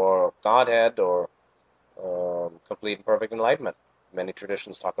Satchitananda, or Godhead, or complete and perfect enlightenment. Many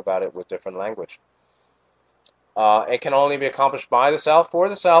traditions talk about it with different language. It can only be accomplished by the self, for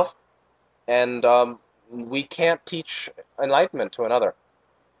the self, and we can't teach enlightenment to another,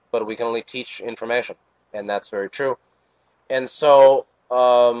 but we can only teach information, and that's very true. And so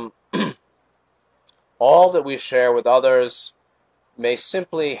all that we share with others may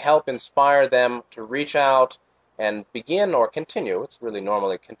simply help inspire them to reach out and begin or continue, it's really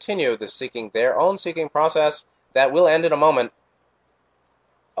normally continue, their own seeking process that will end in a moment.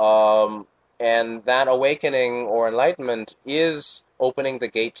 And that awakening or enlightenment is opening the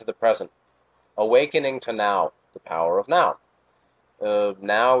gate to the present, awakening to now, the power of now.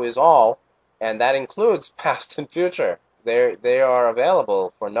 Now is all, and that includes past and future. They are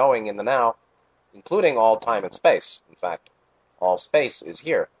available for knowing in the now, including all time and space. In fact, all space is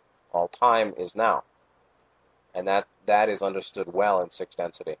here, all time is now, and that is understood well in sixth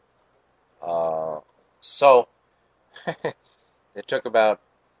density. So it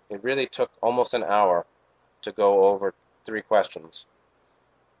really took almost an hour to go over 3 questions,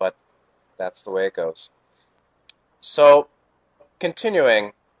 but that's the way it goes. So,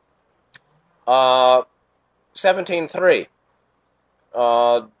 continuing, 17.3.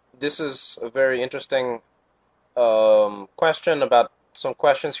 This is a very interesting question about some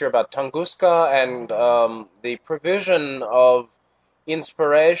questions here about Tunguska and the provision of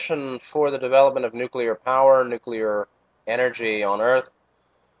inspiration for the development of nuclear power, nuclear energy on Earth.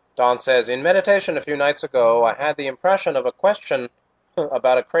 Don says, in meditation a few nights ago, I had the impression of a question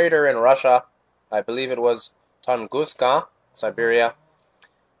about a crater in Russia. I believe it was Tunguska, Siberia.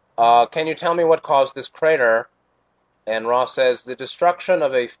 Can you tell me what caused this crater? And Ra says, the destruction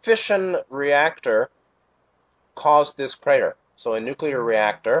of a fission reactor caused this crater. So a nuclear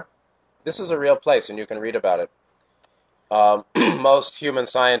reactor. This is a real place, and you can read about it. Most human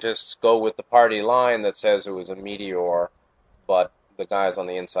scientists go with the party line that says it was a meteor, but the guys on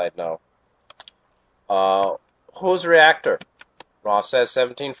the inside know. Whose reactor? Ross says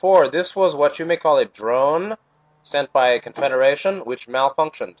 17.4. This was what you may call a drone sent by a confederation which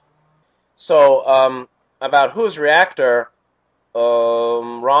malfunctioned. So, about whose reactor,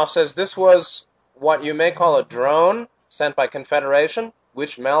 Ross says this was what you may call a drone sent by confederation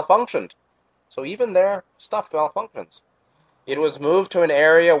which malfunctioned. So even their stuff malfunctions. It was moved to an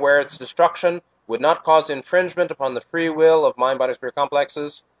area where its destruction would not cause infringement upon the free will of mind-body-spirit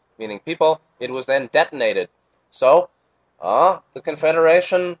complexes, meaning people. It was then detonated. So, the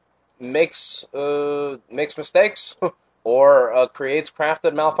Confederation makes mistakes or creates craft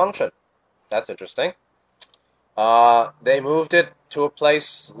that malfunction. That's interesting. They moved it to a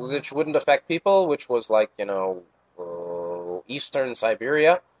place which wouldn't affect people, which was like, eastern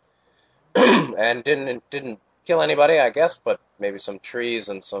Siberia, and didn't kill anybody, I guess, but maybe some trees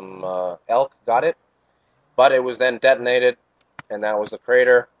and some elk got it. But it was then detonated, and that was the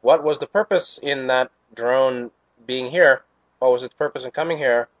crater. What was the purpose in that drone being here? What was its purpose in coming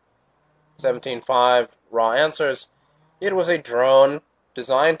here? 17.5, Raw answers, it was a drone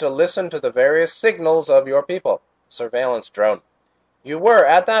designed to listen to the various signals of your people. Surveillance drone. You were,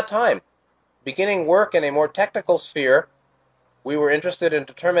 at that time, beginning work in a more technical sphere. We were interested in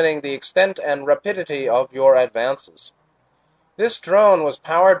determining the extent and rapidity of your advances. This drone was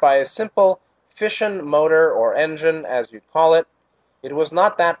powered by a simple fission motor or engine, as you'd call it. It was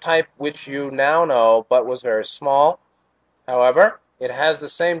not that type which you now know, but was very small. However, it has the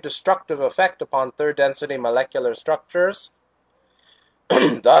same destructive effect upon third-density molecular structures.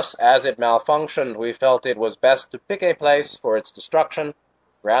 Thus, as it malfunctioned, we felt it was best to pick a place for its destruction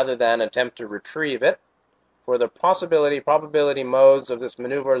rather than attempt to retrieve it, for the probability modes of this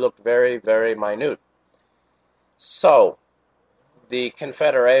maneuver looked very, very minute. So, the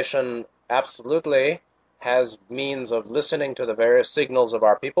Confederation absolutely has means of listening to the various signals of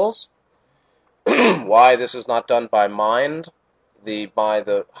our peoples. Why this is not done by mind, by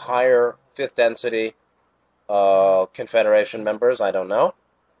the higher fifth density Confederation members, I don't know.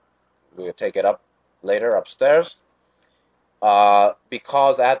 We'll take it up later upstairs.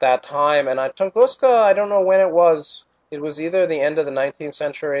 Because at that time, and Tunguska, I don't know when it was either the end of the 19th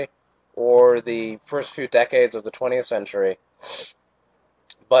century or the first few decades of the 20th century.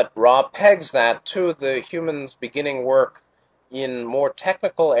 But Ra pegs that to the humans beginning work in more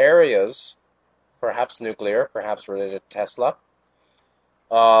technical areas, perhaps nuclear, perhaps related to Tesla.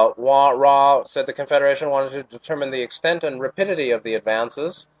 Ra said the Confederation wanted to determine the extent and rapidity of the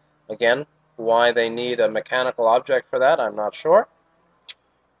advances. Again, why they need a mechanical object for that, I'm not sure.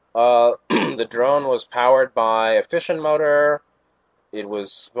 The drone was powered by a fission motor. It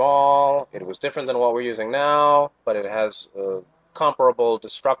was small. It was different than what we're using now, but it has a comparable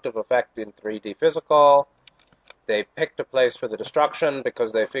destructive effect in 3D physical. They picked a place for the destruction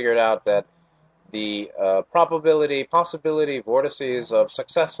because they figured out that the possibility vortices of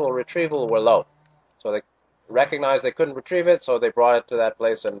successful retrieval were low. So they recognized they couldn't retrieve it, so they brought it to that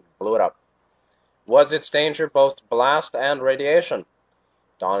place and blew it up. Was its danger both blast and radiation?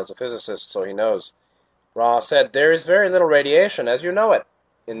 Don is a physicist, so he knows. Ra said, there is very little radiation, as you know it,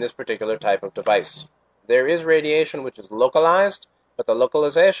 in this particular type of device. There is radiation which is localized, but the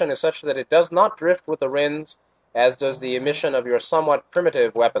localization is such that it does not drift with the winds, as does the emission of your somewhat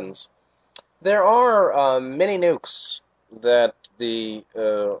primitive weapons. There are many nukes that the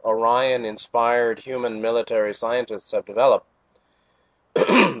Orion-inspired human military scientists have developed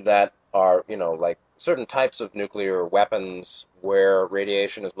that are, like certain types of nuclear weapons where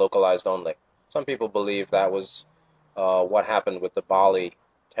radiation is localized only. Some people believe that was what happened with the Bali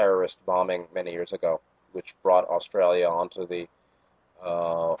terrorist bombing many years ago, which brought Australia onto the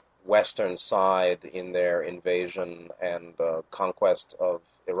western side in their invasion and conquest of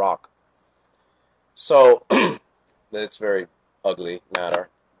Iraq. So, it's a very ugly matter,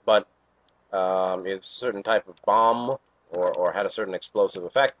 but it's a certain type of bomb or had a certain explosive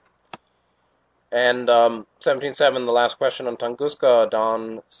effect. And 17.7, the last question on Tunguska,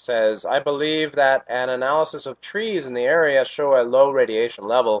 Don says, I believe that an analysis of trees in the area show a low radiation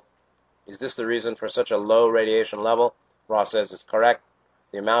level. Is this the reason for such a low radiation level? Ross says it's correct.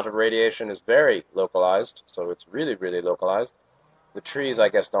 The amount of radiation is very localized, so it's really, really localized. The trees, I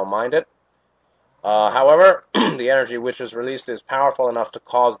guess, don't mind it. However, the energy which is released is powerful enough to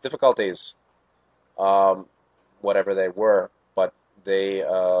cause difficulties. whatever they were, but they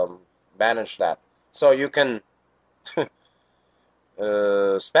managed that. So you can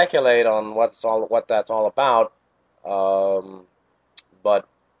speculate on what that's all about, but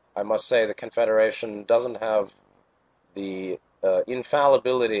I must say the Confederation doesn't have the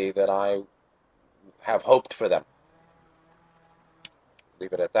infallibility that I have hoped for them.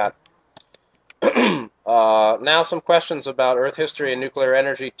 Leave it at that. Now some questions about Earth history and nuclear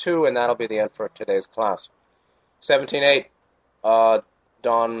energy too, and that'll be the end for today's class. 17.8.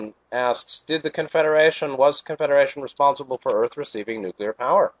 Don asks, was the Confederation responsible for Earth receiving nuclear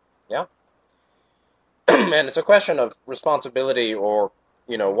power? Yeah. And it's a question of responsibility, or,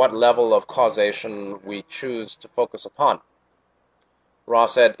 what level of causation we choose to focus upon. Ra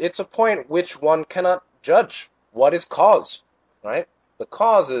said, it's a point which one cannot judge. What is cause? Right? The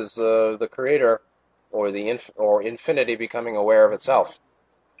cause is the creator, or or infinity becoming aware of itself.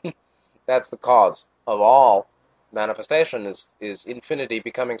 That's the cause of all manifestation, is infinity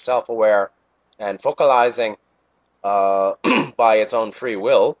becoming self-aware and focalizing by its own free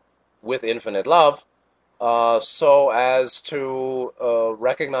will with infinite love, so as to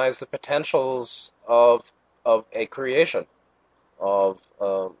recognize the potentials of a creation, of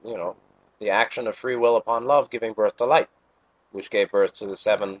the action of free will upon love giving birth to light, which gave birth to the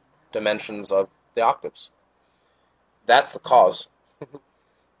 7 dimensions of the octaves. That's the cause.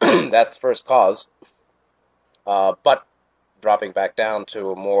 That's the first cause. But dropping back down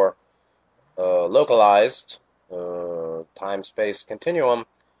to a more localized time-space continuum,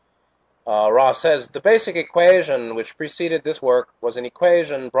 Ra says, the basic equation which preceded this work was an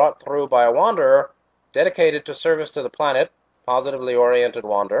equation brought through by a wanderer dedicated to service to the planet, positively oriented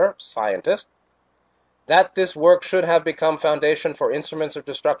wanderer, scientist. That this work should have become foundation for instruments of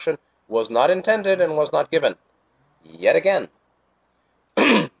destruction was not intended and was not given. Yet again,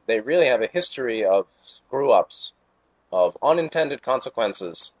 they really have a history of screw-ups, of unintended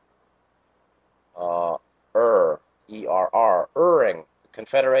consequences. E-R-R, erring. The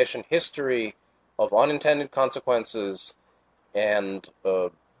Confederation history of unintended consequences and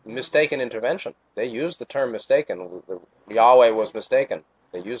mistaken intervention. They used the term mistaken. Yahweh was mistaken.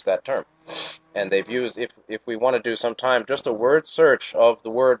 They used that term. And they've used, if we want to do some time, just a word search of the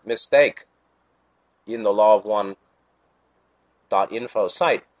word mistake in the Law of One.info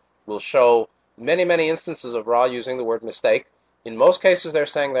site will show many, many instances of Ra using the word mistake. In most cases, they're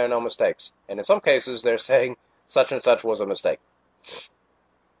saying there are no mistakes. And in some cases, they're saying such and such was a mistake.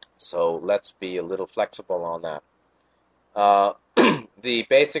 So let's be a little flexible on that. The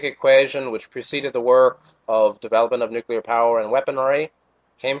basic equation which preceded the work of development of nuclear power and weaponry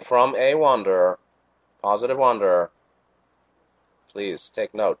came from a wanderer, positive wanderer. Please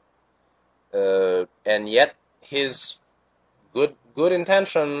take note. And yet his good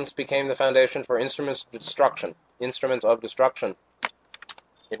intentions became the foundation for instruments of destruction.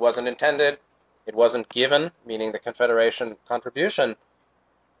 It wasn't intended, it wasn't given, meaning the Confederation contribution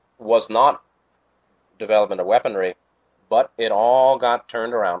was not development of weaponry, but it all got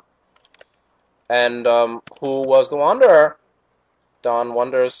turned around. And who was the wanderer? Don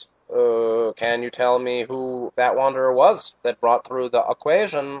wonders, can you tell me who that wanderer was that brought through the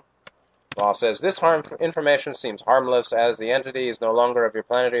equation? Law says, this information seems harmless as the entity is no longer of your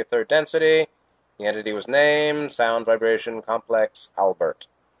planetary third density. The entity was named Sound Vibration Complex Albert.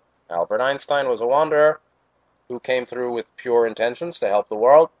 Albert Einstein was a wanderer who came through with pure intentions to help the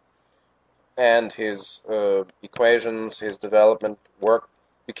world, and his equations, his development work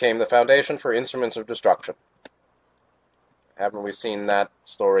became the foundation for instruments of destruction. Haven't we seen that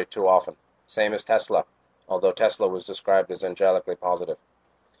story too often? Same as Tesla, although Tesla was described as angelically positive.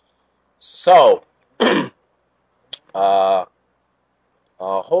 So, a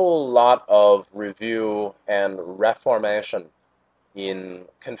whole lot of review and reformation in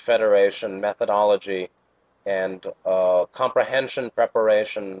Confederation methodology and comprehension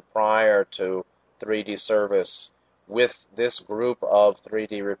preparation prior to 3D service with this group of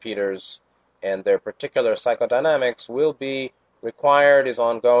 3D repeaters and their particular psychodynamics will be required, is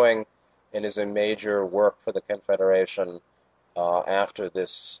ongoing, and is a major work for the Confederation after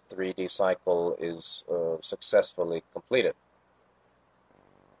this 3D cycle is successfully completed.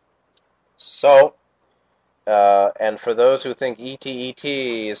 So, and for those who think ET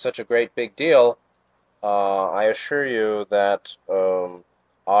is such a great big deal, I assure you that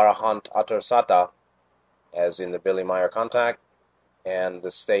Arahant Atarsata, as in the Billy Meyer contact, and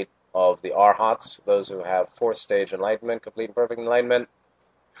the state of the Arhats, those who have fourth stage enlightenment, complete and perfect enlightenment,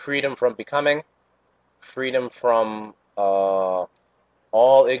 freedom from becoming, freedom from all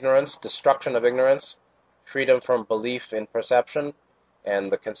ignorance, destruction of ignorance, freedom from belief in perception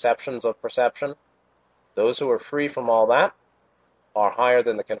and the conceptions of perception, Those who are free from all that are higher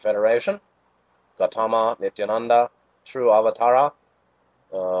than the Confederation. Gautama, Nityananda, true avatara,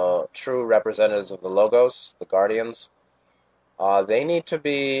 true representatives of the Logos, the guardians. They need to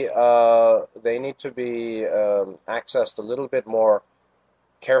be accessed a little bit more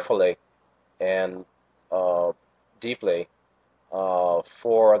carefully and deeply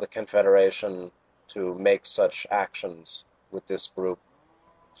for the Confederation to make such actions with this group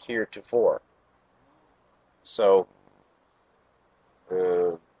heretofore. So,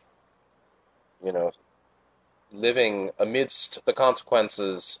 living amidst the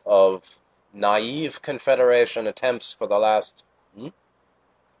consequences of naive Confederation attempts for the last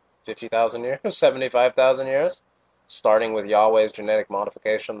 50,000 years, 75,000 years, starting with Yahweh's genetic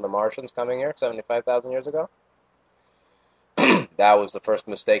modification, the Martians coming here 75,000 years ago. That was the first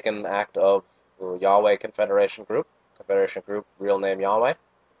mistaken act of Yahweh Confederation Group. Confederation Group, real name Yahweh.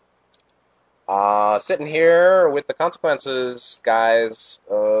 Sitting here with the consequences, guys.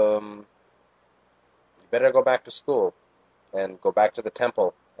 You better go back to school and go back to the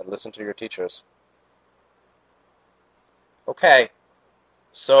temple and listen to your teachers. Okay,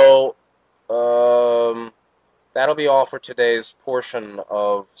 so that'll be all for today's portion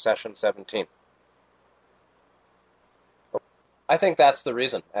of session 17. I think that's the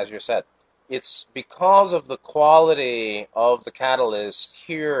reason, as you said. It's because of the quality of the catalyst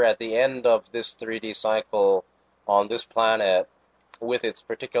here at the end of this 3D cycle on this planet, with its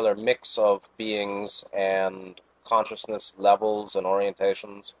particular mix of beings and consciousness levels and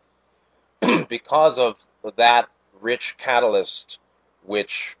orientations. Because of that rich catalyst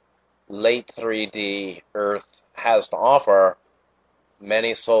which late 3D Earth has to offer,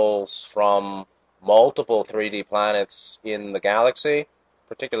 many souls from multiple 3D planets in the galaxy,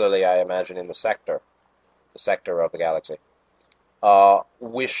 particularly I imagine in the sector of the galaxy,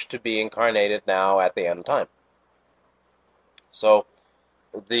 wish to be incarnated now at the end time. So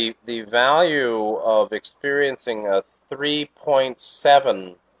the value of experiencing a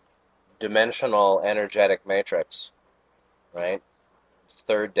 3.7 dimensional energetic matrix, right?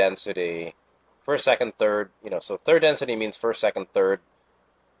 Third density, first, second, third, so third density means first, second, third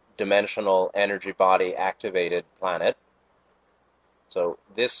dimensional energy body activated planet. So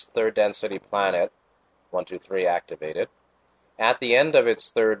this third density planet, 1, 2, 3 activated, at the end of its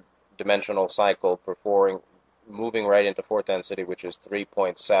third dimensional cycle, moving right into fourth density, which is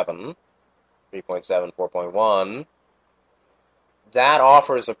 3.7, 4.1, that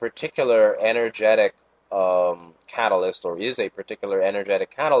offers a particular energetic catalyst, or is a particular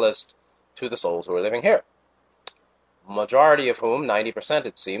energetic catalyst to the souls who are living here. Majority of whom, 90%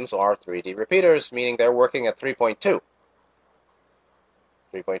 it seems, are 3D repeaters, meaning they're working at 3.2,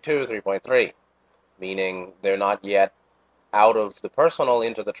 3.3, meaning they're not yet out of the personal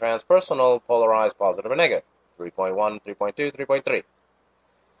into the transpersonal, polarized positive or negative. 3.1, 3.2, 3.3.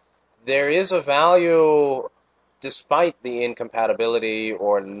 There is a value, despite the incompatibility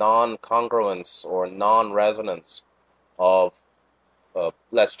or non-congruence or non-resonance of,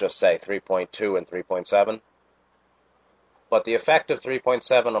 let's just say, 3.2 and 3.7. But the effect of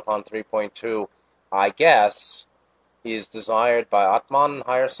 3.7 upon 3.2, I guess, is desired by Atman,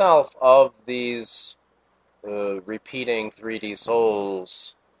 higher self, of these repeating 3D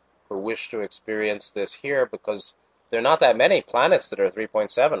souls who wish to experience this here, because there are not that many planets that are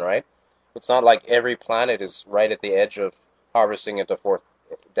 3.7, right? It's not like every planet is right at the edge of harvesting into fourth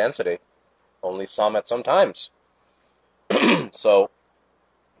density. Only some at some times. So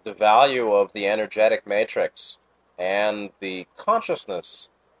the value of the energetic matrix and the consciousness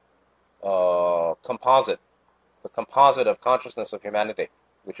composite, the composite of consciousness of humanity,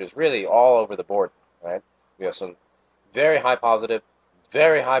 which is really all over the board, right? We have some very high positive,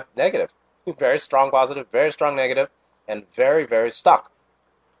 very high negative, very strong positive, very strong negative, and very, very stuck,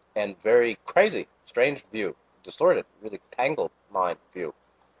 and very crazy, strange view, distorted, really tangled mind view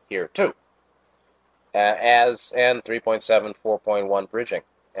here too. And 3.7, 4.1 bridging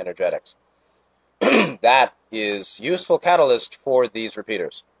energetics. That is useful catalyst for these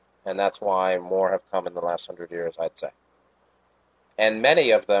repeaters, and that's why more have come in the last 100 years, I'd say. And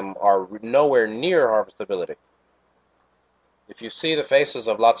many of them are nowhere near harvestability. If you see the faces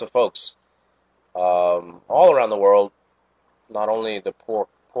of lots of folks all around the world, not only the poor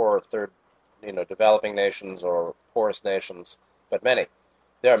third, developing nations or poorest nations, but many.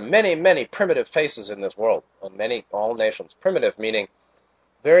 There are many, many primitive faces in this world, and all nations. Primitive meaning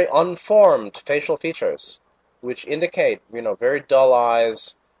very unformed facial features, which indicate, very dull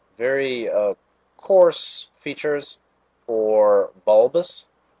eyes, very coarse features, or bulbous,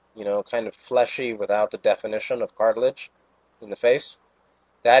 kind of fleshy without the definition of cartilage in the face.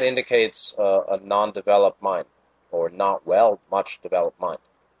 that indicates a non-developed mind, or not much developed mind.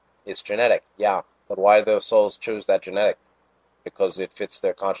 It's genetic, yeah, but why do those souls choose that genetic? Because it fits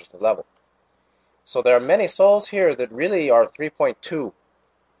their consciousness level. So there are many souls here that really are 3.2,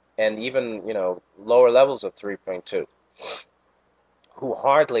 and even, lower levels of 3.2, who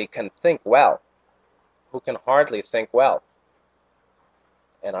hardly can think well,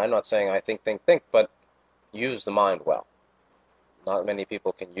 And I'm not saying I think, but use the mind well. Not many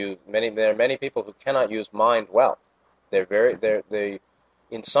people can use There are many people who cannot use mind well. They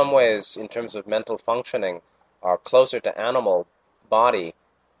in some ways, in terms of mental functioning, are closer to animal body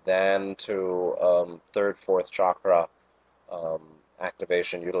than to third, fourth chakra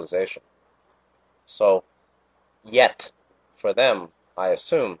activation, utilization. So, yet, for them, I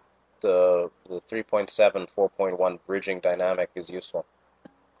assume the 3.7, 4.1 bridging dynamic is useful.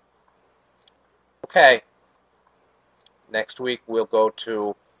 Okay, next week we'll go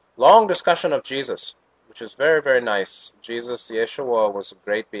to long discussion of Jesus, which is very, very nice. Jesus, Yeshua, was a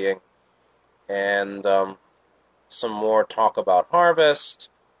great being, and some more talk about harvest,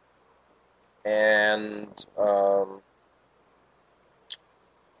 and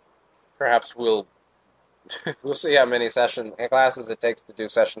perhaps we'll see how many classes it takes to do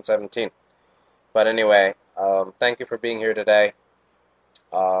session 17. But anyway, thank you for being here today.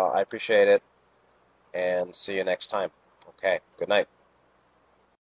 I appreciate it, and see you next time. Okay, good night.